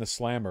throw them in the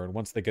slammer, and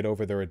once they get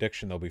over their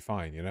addiction, they'll be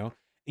fine. You know,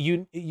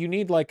 you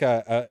need like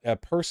a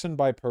person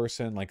by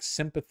person, like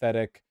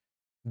sympathetic,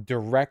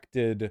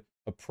 directed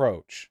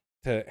approach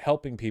to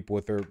helping people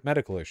with their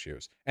medical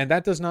issues, and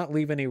that does not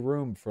leave any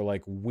room for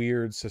like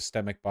weird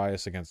systemic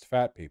bias against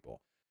fat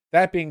people.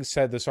 That being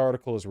said, this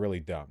article is really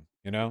dumb,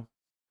 you know?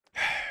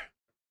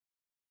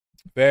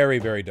 Very,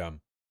 very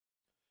dumb.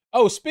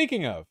 Oh,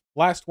 speaking of,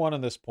 last one on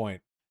this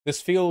point.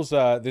 This feels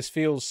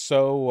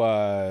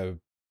so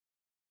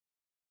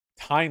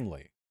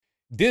timely.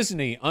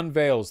 Disney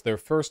unveils their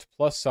first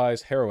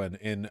plus-size heroine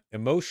in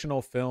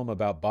emotional film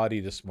about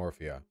body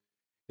dysmorphia.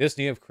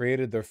 Disney have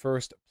created their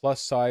first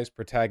plus-size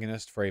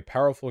protagonist for a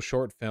powerful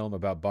short film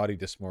about body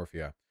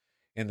dysmorphia.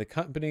 In the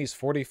company's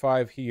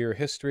 45-year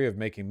history of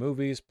making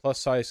movies,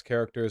 plus-size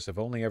characters have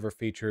only ever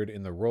featured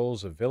in the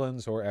roles of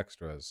villains or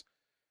extras.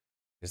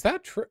 Is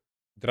that true?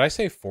 Did I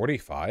say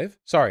 45?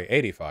 Sorry,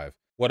 85.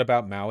 What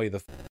about Maui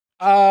the...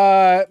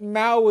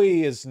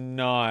 Maui is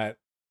not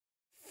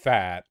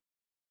fat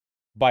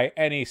by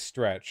any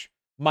stretch.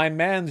 My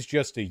man's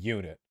just a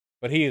unit,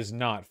 but he is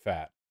not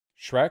fat.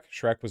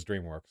 Shrek was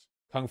DreamWorks.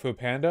 Kung Fu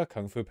Panda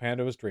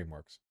was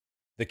DreamWorks.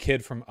 The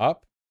kid from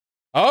Up?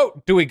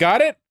 Oh, do we got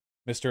it?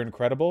 Mr.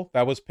 Incredible,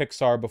 that was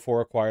Pixar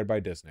before acquired by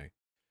Disney.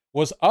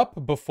 Was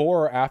Up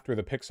before or after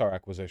the Pixar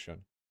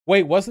acquisition?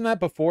 Wait, wasn't that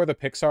before the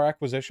Pixar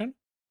acquisition?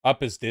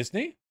 Up is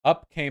Disney?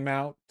 Up came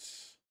out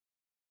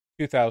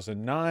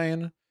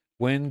 2009.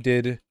 When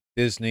did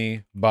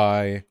Disney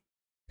buy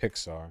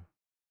Pixar?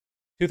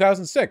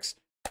 2006.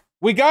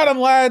 We got him,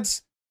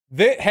 lads!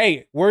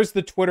 Hey, where's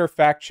the Twitter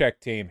fact check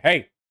team?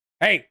 Hey,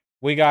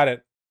 we got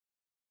it.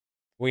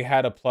 We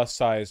had a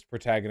plus-sized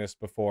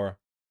protagonist before.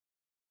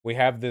 We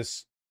have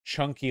this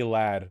chunky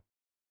lad.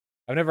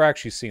 I've never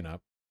actually seen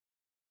Up.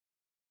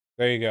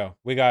 There you go.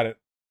 We got it.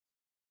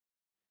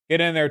 Get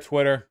in there,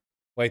 Twitter.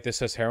 Wait, this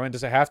says heroin.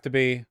 Does it have to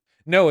be?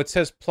 No, it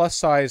says plus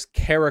size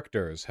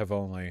characters have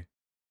only.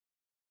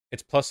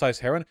 It's plus size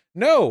heroin?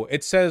 No,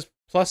 it says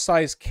plus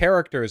size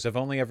characters have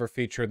only ever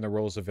featured in the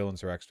roles of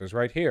villains or extras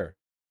right here.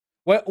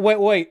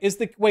 Wait. Is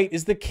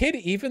the kid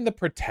even the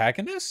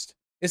protagonist?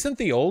 Isn't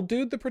the old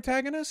dude the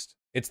protagonist?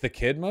 It's the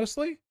kid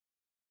mostly?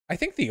 I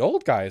think the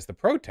old guy is the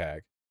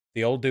protag.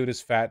 The old dude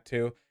is fat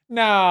too.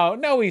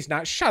 No, he's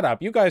not. Shut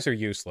up. You guys are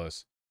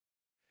useless.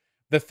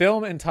 The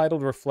film,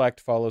 entitled Reflect,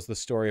 follows the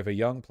story of a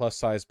young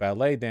plus-size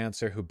ballet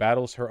dancer who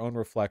battles her own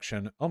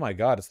reflection. Oh my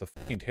god, it's the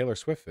fucking Taylor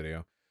Swift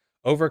video.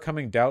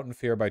 Overcoming doubt and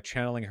fear by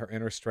channeling her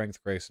inner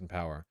strength, grace, and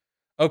power.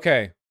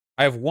 Okay,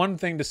 I have one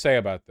thing to say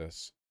about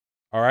this.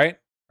 All right?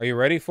 Are you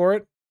ready for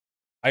it?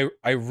 I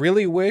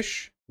really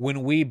wish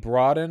when we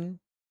broaden,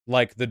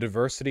 like, the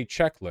diversity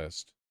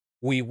checklist,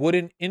 we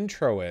wouldn't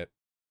intro it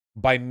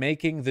by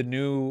making the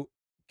new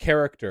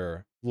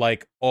character,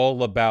 like,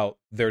 all about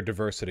their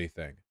diversity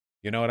thing.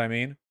 You know what I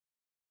mean?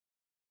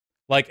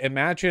 Like,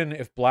 imagine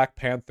if Black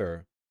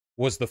Panther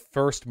was the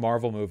first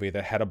Marvel movie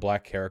that had a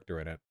black character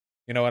in it.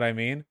 You know what I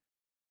mean?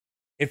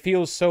 It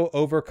feels so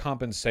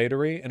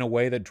overcompensatory in a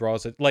way that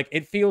draws it. Like,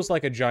 it feels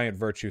like a giant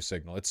virtue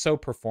signal. It's so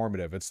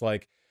performative. It's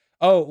like,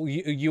 oh,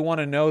 you want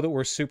to know that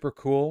we're super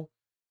cool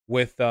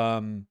with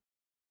fat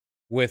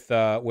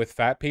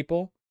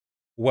people?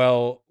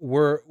 Well,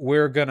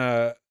 we're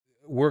gonna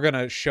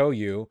show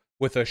you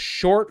with a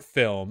short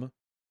film.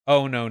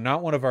 Oh no,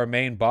 not one of our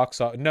main box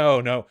office.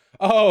 No.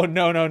 Oh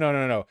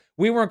no.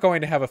 We weren't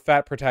going to have a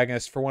fat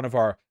protagonist for one of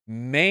our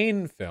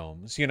main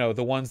films, you know,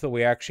 the ones that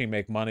we actually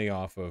make money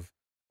off of.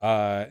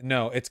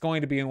 No, it's going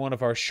to be in one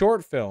of our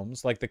short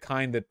films, like the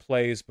kind that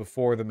plays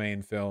before the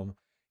main film,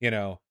 you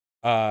know,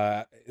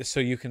 so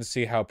you can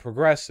see how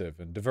progressive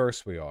and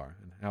diverse we are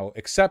and how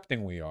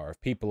accepting we are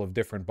of people of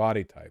different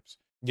body types.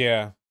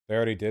 Yeah, they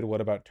already did.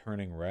 What about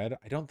Turning Red?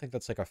 I don't think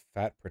that's like a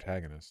fat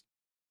protagonist.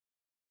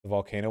 The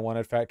Volcano one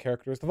had fat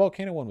characters. The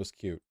Volcano one was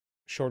cute.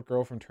 Short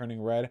girl from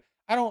Turning Red.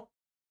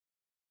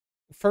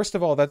 First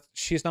of all,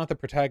 she's not the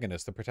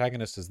protagonist. The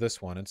protagonist is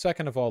this one. And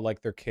second of all,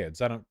 like, they're kids.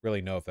 I don't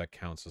really know if that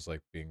counts as, like,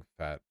 being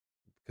fat.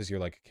 Because you're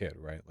like a kid,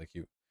 right? Like,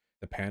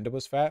 the panda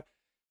was fat.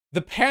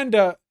 The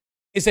panda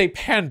is a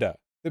panda.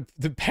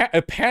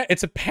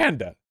 It's a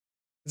panda.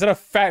 It's not a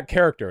fat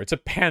character. It's a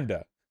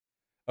panda.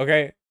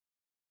 Okay?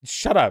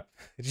 Shut up.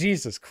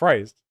 Jesus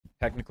Christ.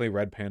 Technically,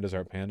 red pandas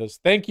aren't pandas.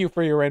 Thank you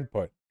for your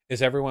input.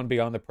 Is everyone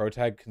beyond the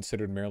protag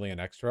considered merely an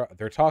extra?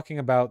 They're talking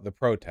about the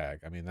protag.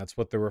 I mean, that's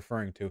what they're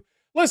referring to.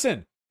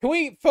 Listen, can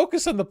we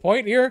focus on the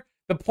point here?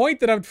 The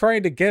point that I'm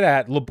trying to get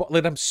at,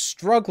 that I'm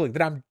struggling,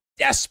 that I'm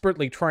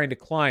desperately trying to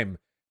climb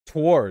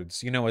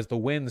towards, you know, as the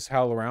winds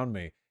howl around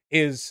me,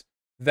 is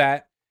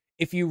that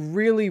if you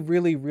really,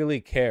 really,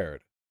 really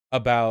cared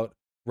about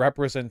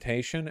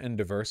representation and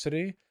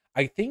diversity,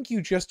 I think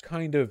you just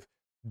kind of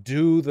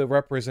do the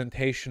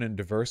representation and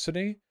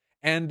diversity,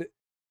 and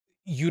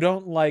you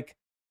don't, like,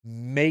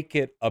 make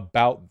it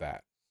about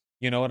that.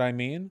 You know what I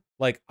mean?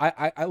 Like,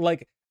 I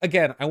like,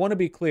 again, I want to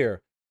be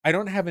clear. I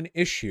don't have an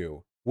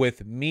issue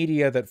with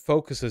media that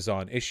focuses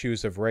on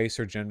issues of race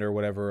or gender or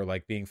whatever,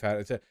 like being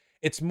fat.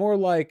 It's more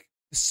like,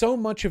 so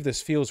much of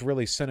this feels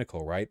really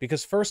cynical, right?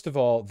 Because first of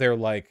all, they're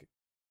like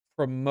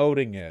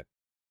promoting it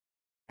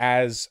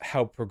as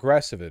how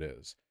progressive it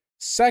is.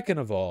 Second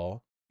of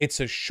all, it's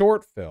a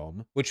short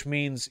film, which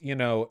means, you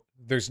know,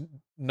 there's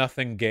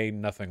nothing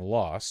gained, nothing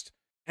lost.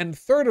 And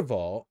third of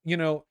all, you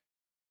know,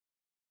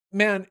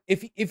 man,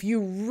 if you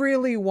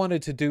really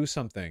wanted to do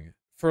something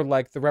for,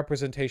 like, the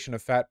representation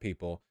of fat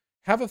people,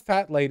 have a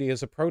fat lady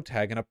as a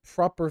protag in a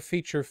proper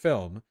feature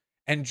film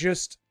and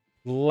just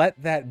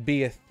let that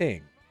be a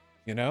thing,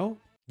 you know?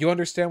 You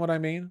understand what I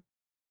mean?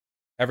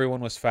 Everyone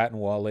was fat in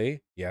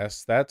WALL-E.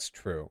 Yes, that's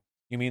true.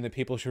 You mean that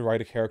people should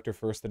write a character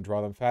first then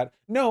draw them fat?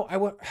 No,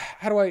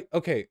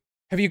 okay.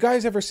 Have you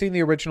guys ever seen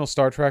the original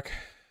Star Trek?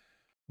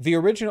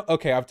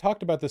 Okay, I've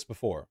talked about this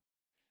before.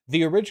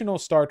 The original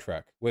Star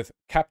Trek with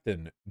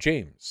Captain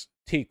James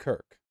T.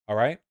 Kirk, all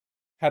right,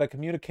 had a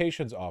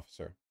communications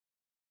officer,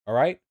 all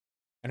right?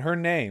 And her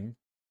name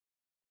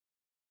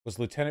was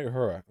Lieutenant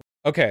Uhura.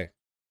 Okay.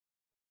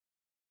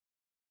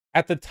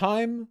 At the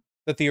time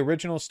that the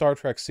original Star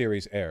Trek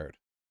series aired,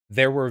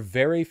 there were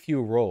very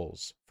few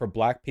roles for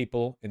black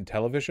people in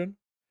television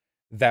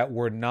that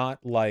were not,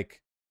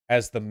 like,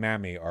 as the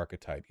mammy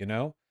archetype, you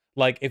know?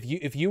 Like,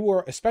 if you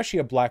were, especially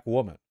a black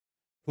woman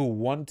who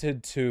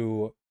wanted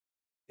to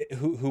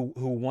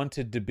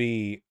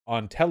be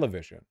on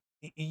television,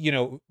 you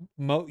know,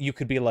 you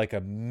could be like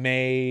a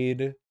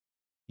maid,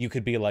 you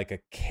could be like a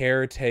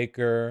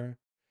caretaker,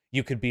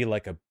 you could be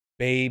like a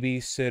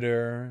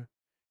babysitter,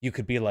 you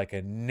could be like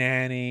a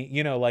nanny,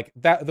 you know, like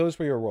that. Those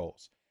were your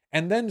roles.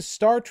 And then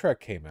Star Trek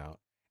came out,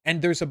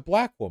 and there's a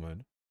black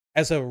woman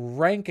as a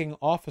ranking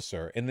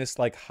officer in this,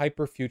 like,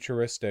 hyper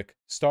futuristic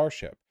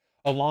starship,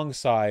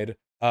 alongside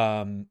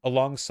a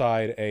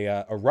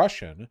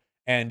Russian,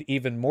 and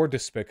even more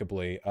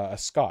despicably, a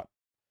Scot.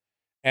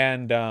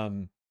 And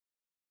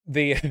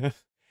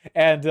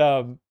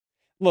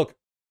look,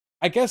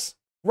 I guess,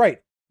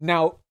 right,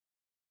 Now,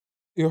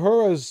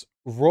 Uhura's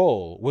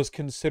role was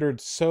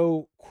considered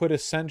so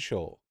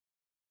quintessential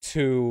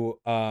to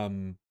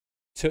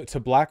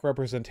black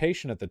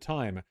representation at the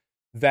time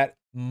that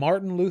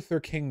Martin Luther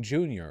King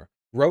Jr.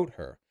 wrote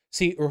her.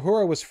 See,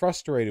 Uhura was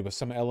frustrated with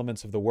some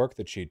elements of the work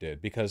that she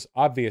did because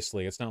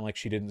obviously it's not like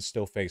she didn't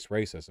still face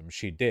racism.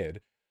 She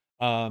did.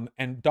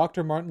 And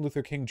Dr. Martin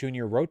Luther King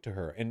Jr. wrote to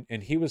her,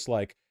 and he was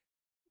like,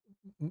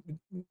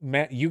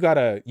 Matt, you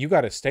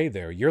gotta stay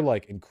there. You're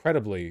like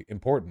incredibly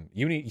important.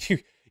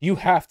 You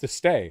have to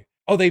stay.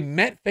 Oh, they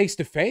met face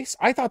to face?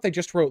 I thought they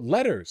just wrote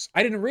letters.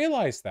 I didn't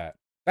realize that.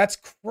 That's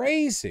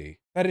crazy.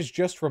 That is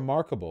just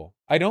remarkable.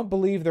 I don't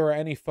believe there are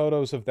any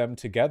photos of them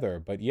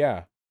together, but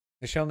yeah.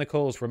 Nichelle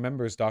Nichols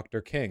remembers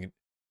Dr. King.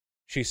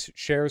 She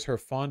shares her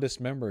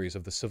fondest memories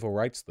of the civil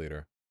rights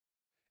leader.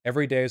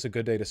 Every day is a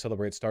good day to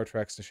celebrate Star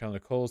Trek's Nichelle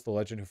Nichols, the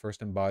legend who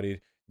first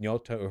embodied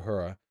Nyota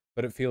Uhura,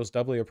 but it feels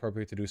doubly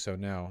appropriate to do so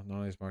now. Not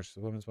only is March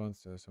Women's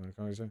Month,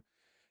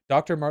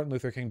 Dr. Martin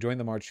Luther King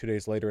joined the march 2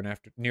 days later, and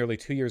after nearly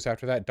 2 years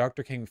after that,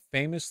 Dr. King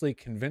famously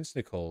convinced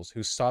Nichols,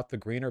 who sought the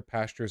greener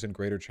pastures and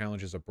greater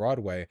challenges of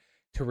Broadway,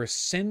 to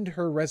rescind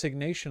her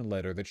resignation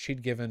letter that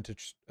she'd given to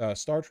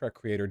Star Trek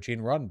creator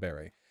Gene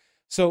Roddenberry.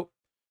 So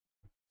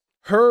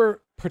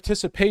her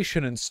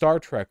participation in Star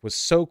Trek was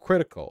so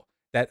critical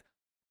that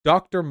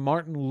Dr.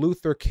 Martin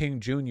Luther King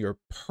Jr.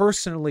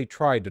 personally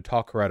tried to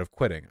talk her out of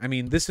quitting. I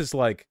mean, this is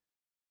like,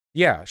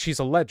 yeah, she's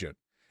a legend.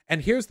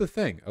 And here's the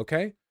thing,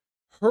 okay?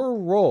 Her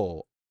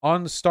role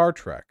on Star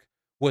Trek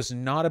was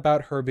not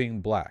about her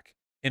being black.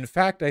 In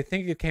fact, I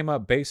think it came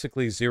up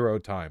basically 0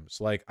 times.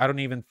 Like, I don't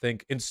even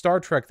think, in Star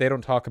Trek, they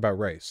don't talk about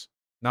race.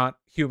 Not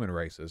human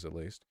races, at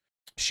least.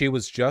 She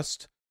was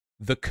just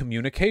the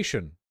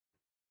communication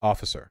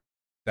officer.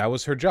 That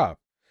was her job.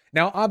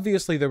 Now,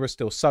 obviously, there was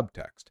still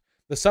subtext.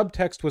 The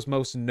subtext was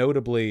most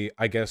notably,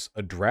 I guess,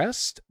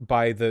 addressed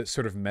by the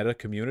sort of meta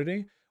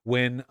community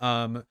when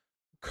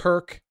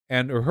Kirk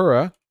and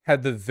Uhura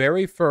had the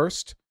very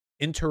first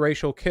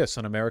interracial kiss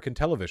on American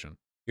television.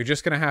 You're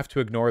just going to have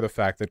to ignore the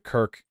fact that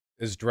Kirk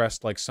is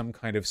dressed like some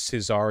kind of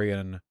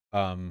Caesarian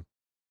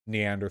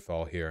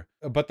Neanderthal here.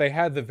 But they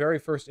had the very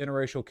first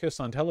interracial kiss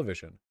on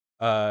television.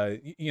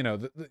 You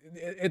know,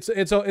 it's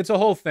a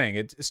whole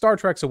thing. Star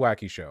Trek's a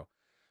wacky show.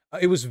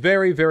 It was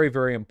very, very,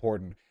 very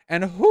important.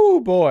 And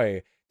whoo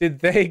boy, did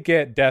they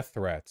get death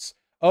threats.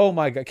 Oh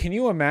my God. Can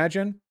you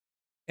imagine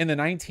in the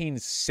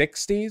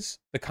 1960s,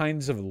 the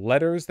kinds of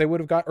letters they would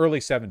have got? Early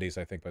 70s,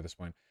 I think, by this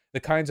point. The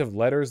kinds of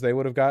letters they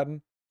would have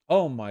gotten.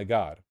 Oh my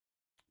God.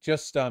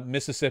 Just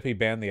Mississippi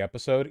banned the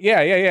episode.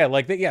 Yeah.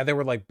 Like, they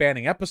were like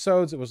banning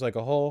episodes. It was like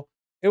a whole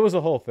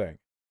thing.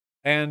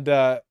 And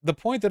the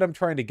point that I'm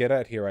trying to get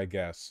at here, I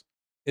guess,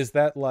 is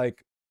that,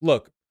 like,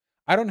 look,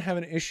 I don't have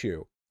an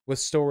issue with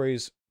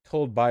stories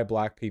told by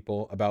black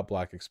people about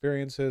black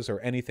experiences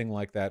or anything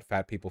like that.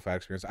 Fat people, fat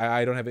experience.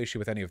 I don't have an issue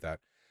with any of that.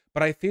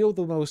 But I feel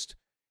the most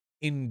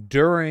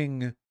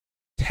enduring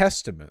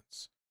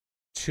testaments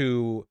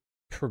to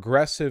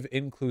progressive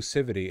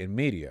inclusivity in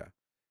media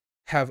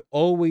have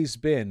always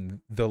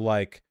been the,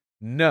 like,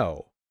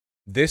 no,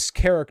 this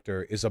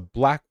character is a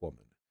black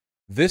woman.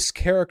 This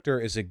character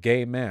is a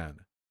gay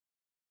man.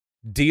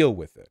 Deal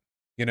with it.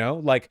 You know,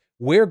 like,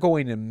 we're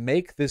going to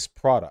make this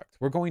product.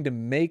 We're going to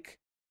make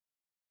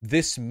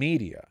this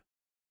media.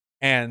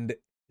 And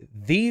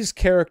these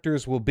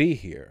characters will be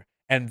here.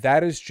 And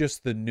that is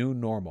just the new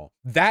normal.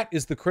 That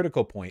is the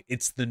critical point.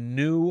 It's the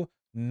new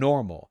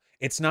normal.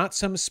 It's not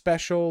some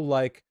special,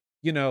 like,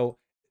 you know,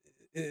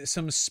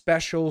 some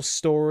special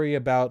story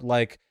about,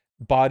 like,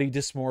 body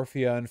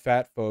dysmorphia and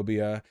fat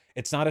phobia.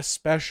 It's not a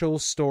special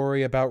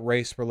story about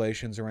race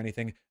relations or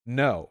anything.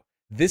 No,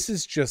 this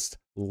is just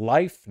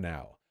life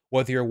now.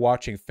 Whether you're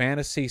watching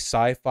fantasy,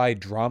 sci-fi,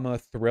 drama,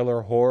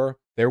 thriller, horror,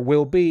 there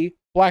will be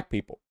black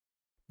people.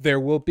 There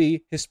will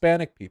be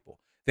Hispanic people.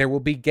 There will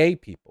be gay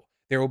people.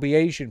 There will be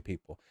Asian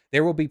people.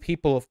 There will be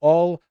people of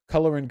all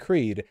color and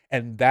creed,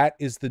 and that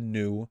is the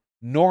new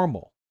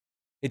normal.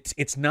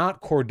 It's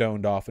not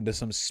cordoned off into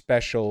some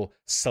special,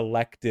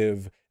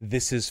 selective,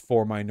 this is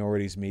for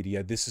minorities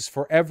media. This is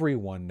for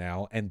everyone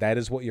now, and that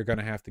is what you're going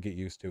to have to get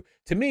used to.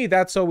 To me,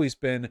 that's always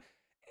been...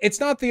 It's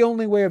not the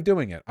only way of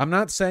doing it. I'm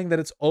not saying that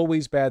it's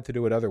always bad to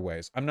do it other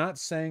ways. I'm not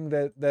saying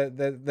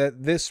that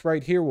this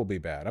right here will be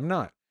bad. I'm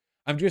not.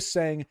 I'm just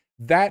saying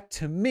that,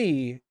 to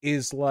me,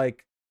 is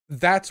like...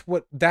 That's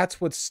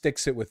what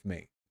sticks it with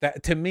me.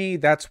 That, to me,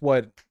 that's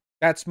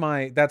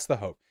the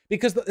hope.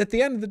 Because at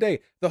the end of the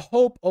day, the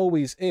hope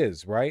always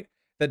is, right,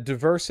 that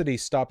diversity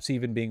stops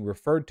even being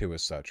referred to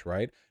as such,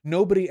 right?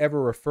 Nobody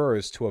ever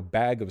refers to a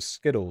bag of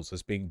Skittles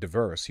as being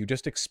diverse. You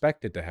just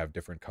expect it to have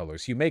different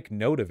colors. You make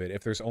note of it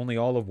if there's only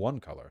all of one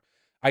color.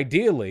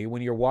 Ideally,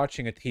 when you're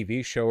watching a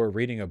TV show or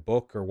reading a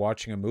book or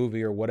watching a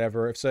movie or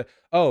whatever, if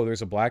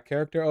there's a black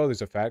character, oh,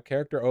 there's a fat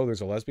character, oh,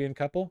 there's a lesbian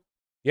couple.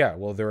 Yeah,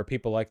 well, there are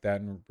people like that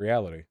in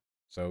reality.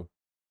 So,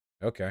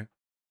 okay.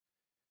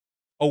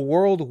 A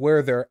world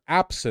where their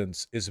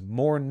absence is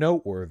more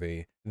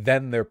noteworthy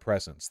than their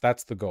presence.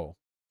 That's the goal.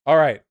 All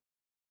right.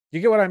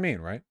 You get what I mean,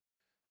 right?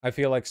 I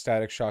feel like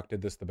Static Shock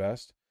did this the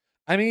best.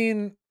 I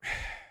mean,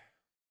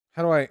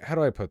 how do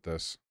I put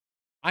this?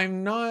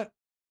 I'm not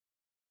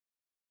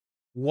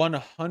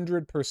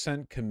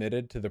 100%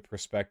 committed to the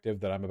perspective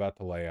that I'm about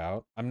to lay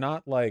out. I'm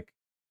not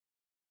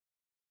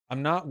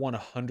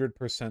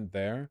 100%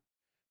 there,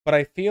 but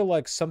I feel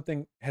like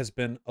something has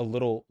been a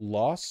little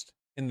lost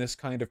in this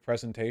kind of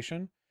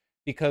presentation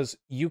because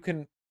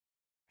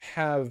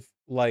have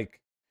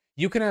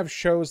you can have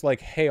shows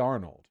like Hey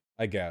Arnold,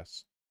 I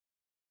guess,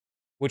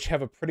 which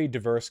have a pretty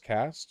diverse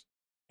cast.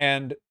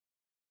 And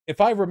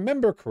if I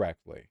remember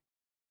correctly,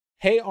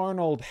 Hey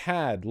Arnold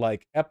had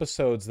like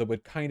episodes that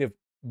would kind of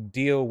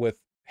deal with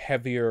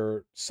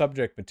heavier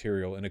subject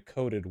material in a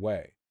coded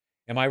way.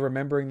 Am I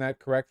remembering that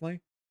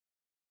correctly?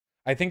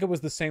 I think it was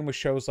the same with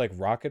shows like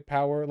Rocket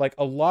Power. Like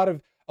a lot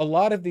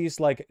of these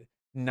like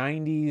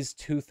 90s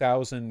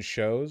 2000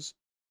 shows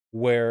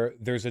where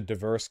there's a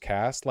diverse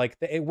cast, like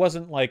it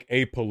wasn't like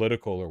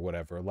apolitical or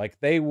whatever. Like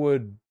they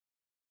would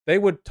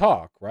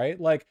talk, right?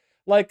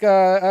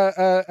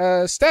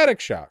 Static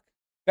Shock.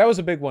 That was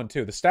a big one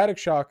too. The Static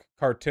Shock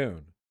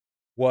cartoon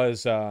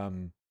was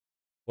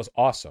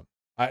awesome.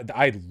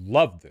 I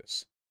loved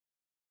this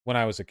when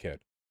I was a kid,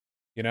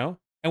 you know?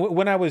 And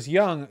when I was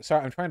young,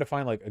 sorry, I'm trying to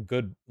find like a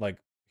good like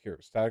here,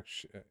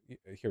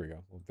 here we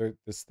go. Well,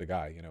 this is the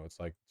guy, you know, it's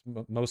like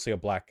it's mostly a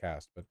black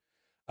cast, but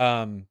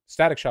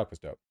Static Shock was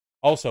dope.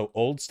 Also,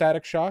 old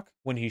Static Shock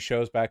when he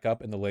shows back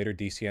up in the later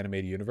DC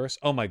animated universe.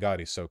 Oh my god,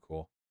 he's so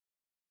cool.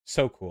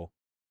 So cool.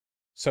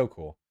 So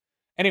cool.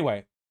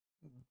 Anyway,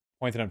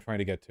 point that I'm trying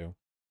to get to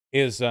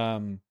is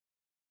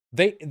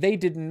they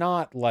did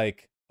not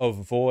like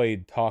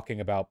avoid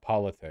talking about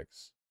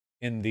politics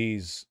in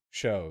these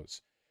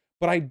shows.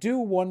 But I do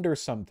wonder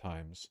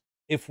sometimes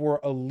if we're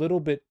a little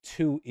bit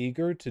too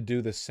eager to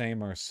do the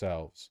same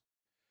ourselves.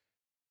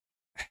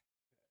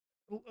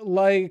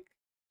 Like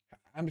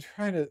I'm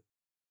trying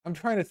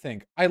to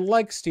think. I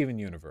like Steven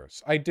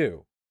Universe. I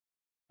do.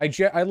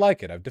 I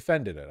like it. I've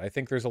defended it. I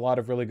think there's a lot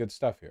of really good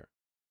stuff here.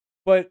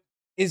 But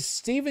is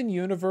Steven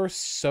Universe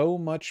so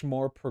much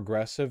more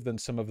progressive than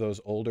some of those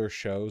older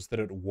shows that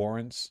it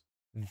warrants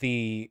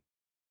the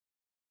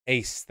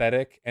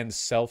aesthetic and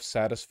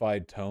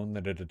self-satisfied tone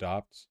that it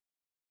adopts?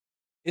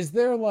 Is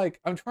there like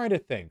I'm trying to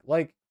think.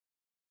 Like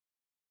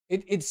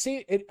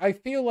I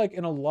feel like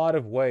in a lot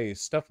of ways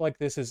stuff like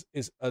this is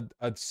a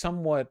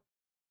somewhat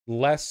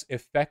less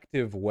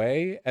effective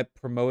way at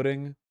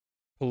promoting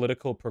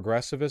political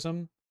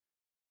progressivism.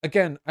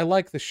 Again, I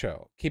like the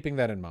show, keeping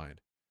that in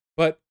mind.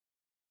 But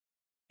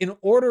in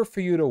order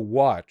for you to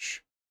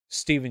watch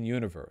Steven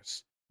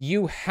Universe,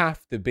 you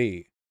have to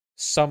be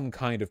some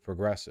kind of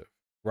progressive,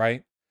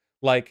 right?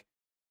 Like,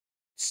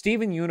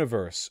 Steven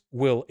Universe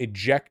will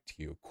eject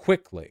you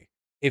quickly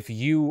if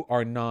you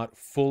are not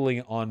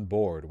fully on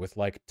board with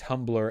like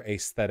Tumblr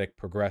aesthetic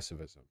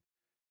progressivism.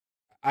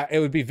 It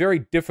would be very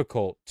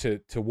difficult to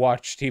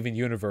watch Steven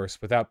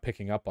Universe without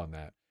picking up on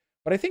that.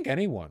 But I think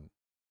anyone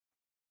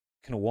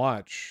can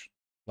watch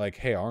like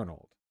Hey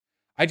Arnold.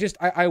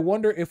 I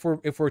wonder if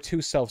we're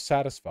too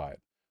self-satisfied.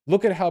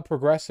 Look at how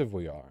progressive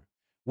we are.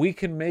 We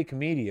can make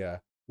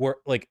media where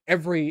like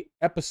every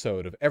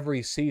episode of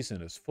every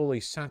season is fully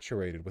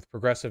saturated with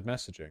progressive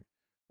messaging.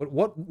 But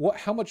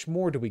how much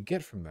more do we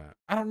get from that?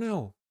 I don't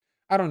know.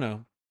 I don't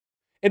know.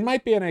 It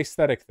might be an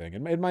aesthetic thing.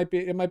 It might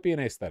be an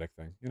aesthetic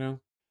thing, you know?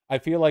 I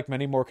feel like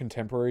many more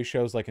contemporary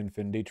shows like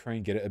Infinity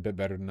Train get it a bit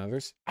better than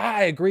others.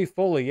 I agree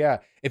fully, yeah.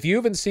 If you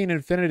haven't seen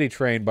Infinity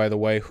Train, by the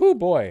way, whoo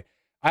boy,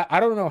 I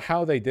don't know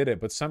how they did it,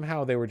 but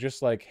somehow they were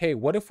just like, hey,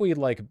 what if we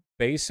like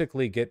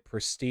basically get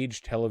prestige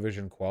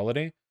television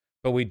quality,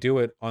 but we do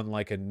it on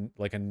like a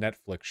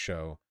Netflix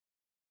show?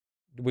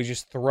 We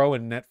just throw a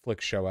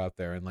Netflix show out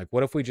there, and like,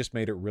 what if we just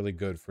made it really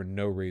good for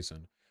no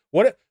reason?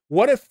 What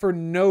if for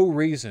no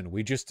reason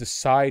we just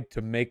decide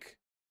to make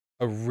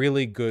a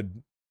really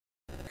good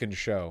fucking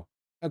show,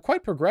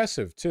 quite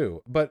progressive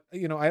too? But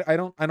you know, I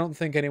don't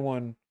think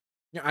anyone.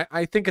 Yeah,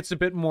 I think it's a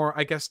bit more,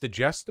 I guess,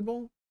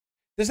 digestible.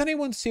 Does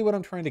anyone see what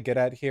I'm trying to get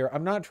at here?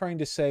 I'm not trying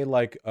to say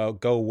like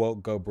go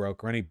woke, go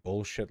broke or any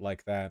bullshit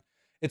like that.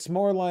 It's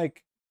more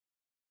like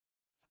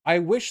I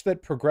wish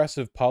that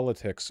progressive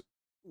politics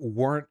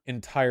weren't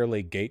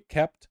entirely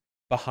gatekept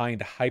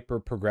behind hyper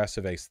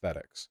progressive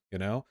aesthetics, you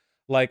know?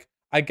 Like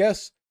I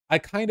guess I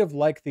kind of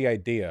like the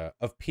idea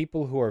of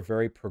people who are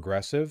very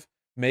progressive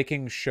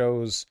making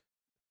shows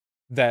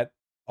that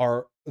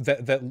are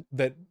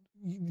that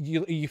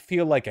you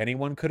feel like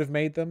anyone could have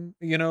made them,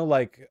 you know,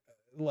 like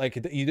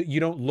you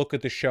don't look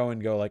at the show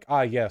and go like,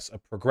 ah yes, a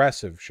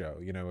progressive show,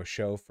 you know, a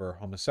show for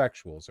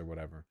homosexuals or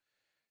whatever.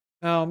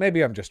 Oh,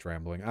 maybe I'm just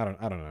rambling. I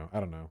don't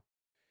know.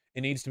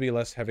 It needs to be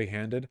less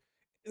heavy-handed.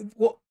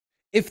 Well,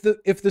 if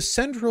the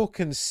central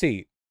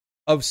conceit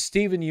of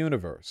Steven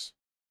Universe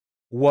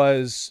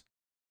was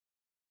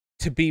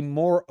to be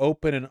more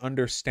open and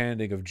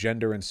understanding of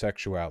gender and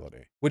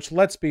sexuality, which,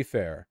 let's be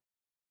fair,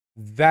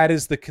 that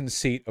is the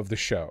conceit of the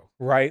show,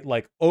 right?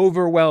 Like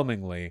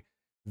overwhelmingly,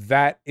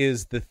 that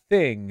is the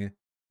thing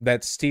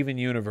that Steven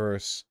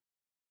Universe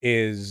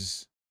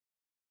is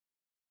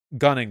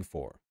gunning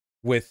for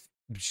with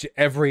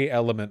every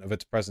element of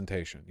its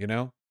presentation, you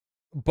know?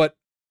 But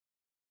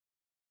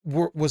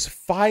was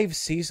 5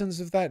 seasons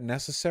of that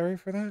necessary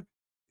for that?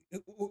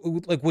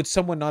 Like, would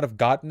someone not have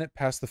gotten it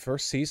past the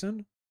first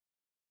season?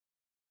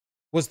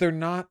 Was there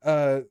not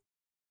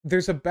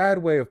there's a bad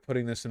way of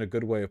putting this and a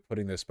good way of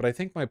putting this, but I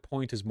think my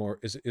point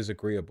is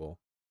agreeable.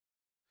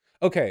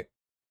 Okay,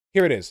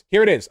 here it is.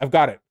 Here it is. I've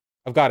got it.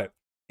 I've got it.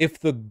 If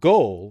the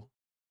goal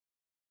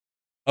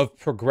of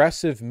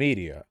progressive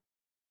media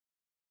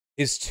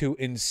is to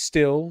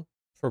instill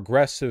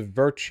progressive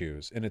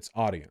virtues in its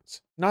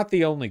audience, not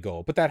the only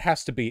goal, but that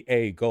has to be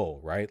a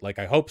goal, right? Like,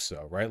 I hope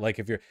so, right? Like,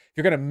 if you're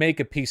going to make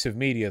a piece of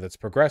media that's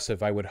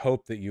progressive, I would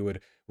hope that you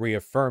would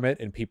reaffirm it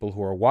in people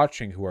who are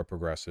watching who are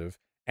progressive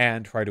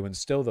and try to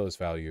instill those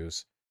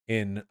values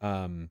in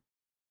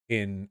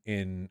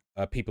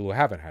people who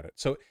haven't had it.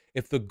 So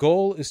if the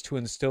goal is to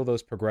instill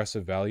those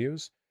progressive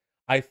values,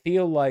 I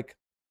feel like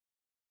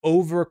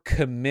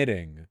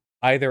overcommitting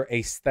either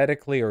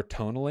aesthetically or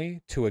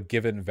tonally to a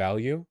given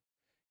value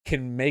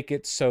can make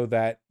it so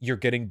that you're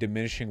getting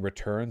diminishing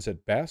returns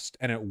at best,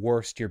 and at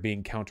worst you're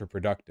being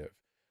counterproductive,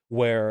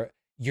 where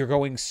you're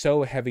going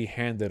so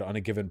heavy-handed on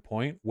a given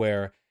point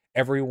where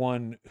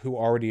everyone who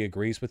already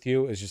agrees with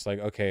you is just like,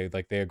 okay,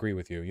 like, they agree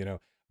with you, you know,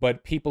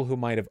 but people who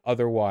might have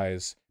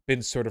otherwise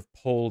been sort of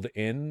pulled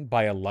in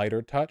by a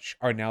lighter touch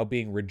are now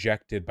being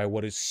rejected by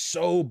what is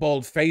so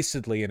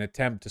bold-facedly an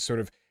attempt to sort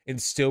of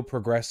instill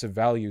progressive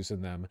values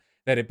in them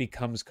that it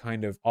becomes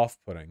kind of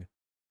off-putting.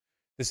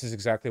 This is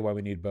exactly why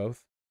we need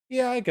both.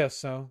 Yeah, I guess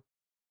so.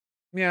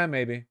 Yeah,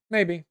 maybe.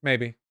 Maybe.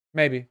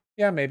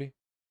 Yeah, maybe.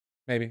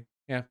 Maybe.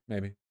 Yeah,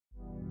 maybe.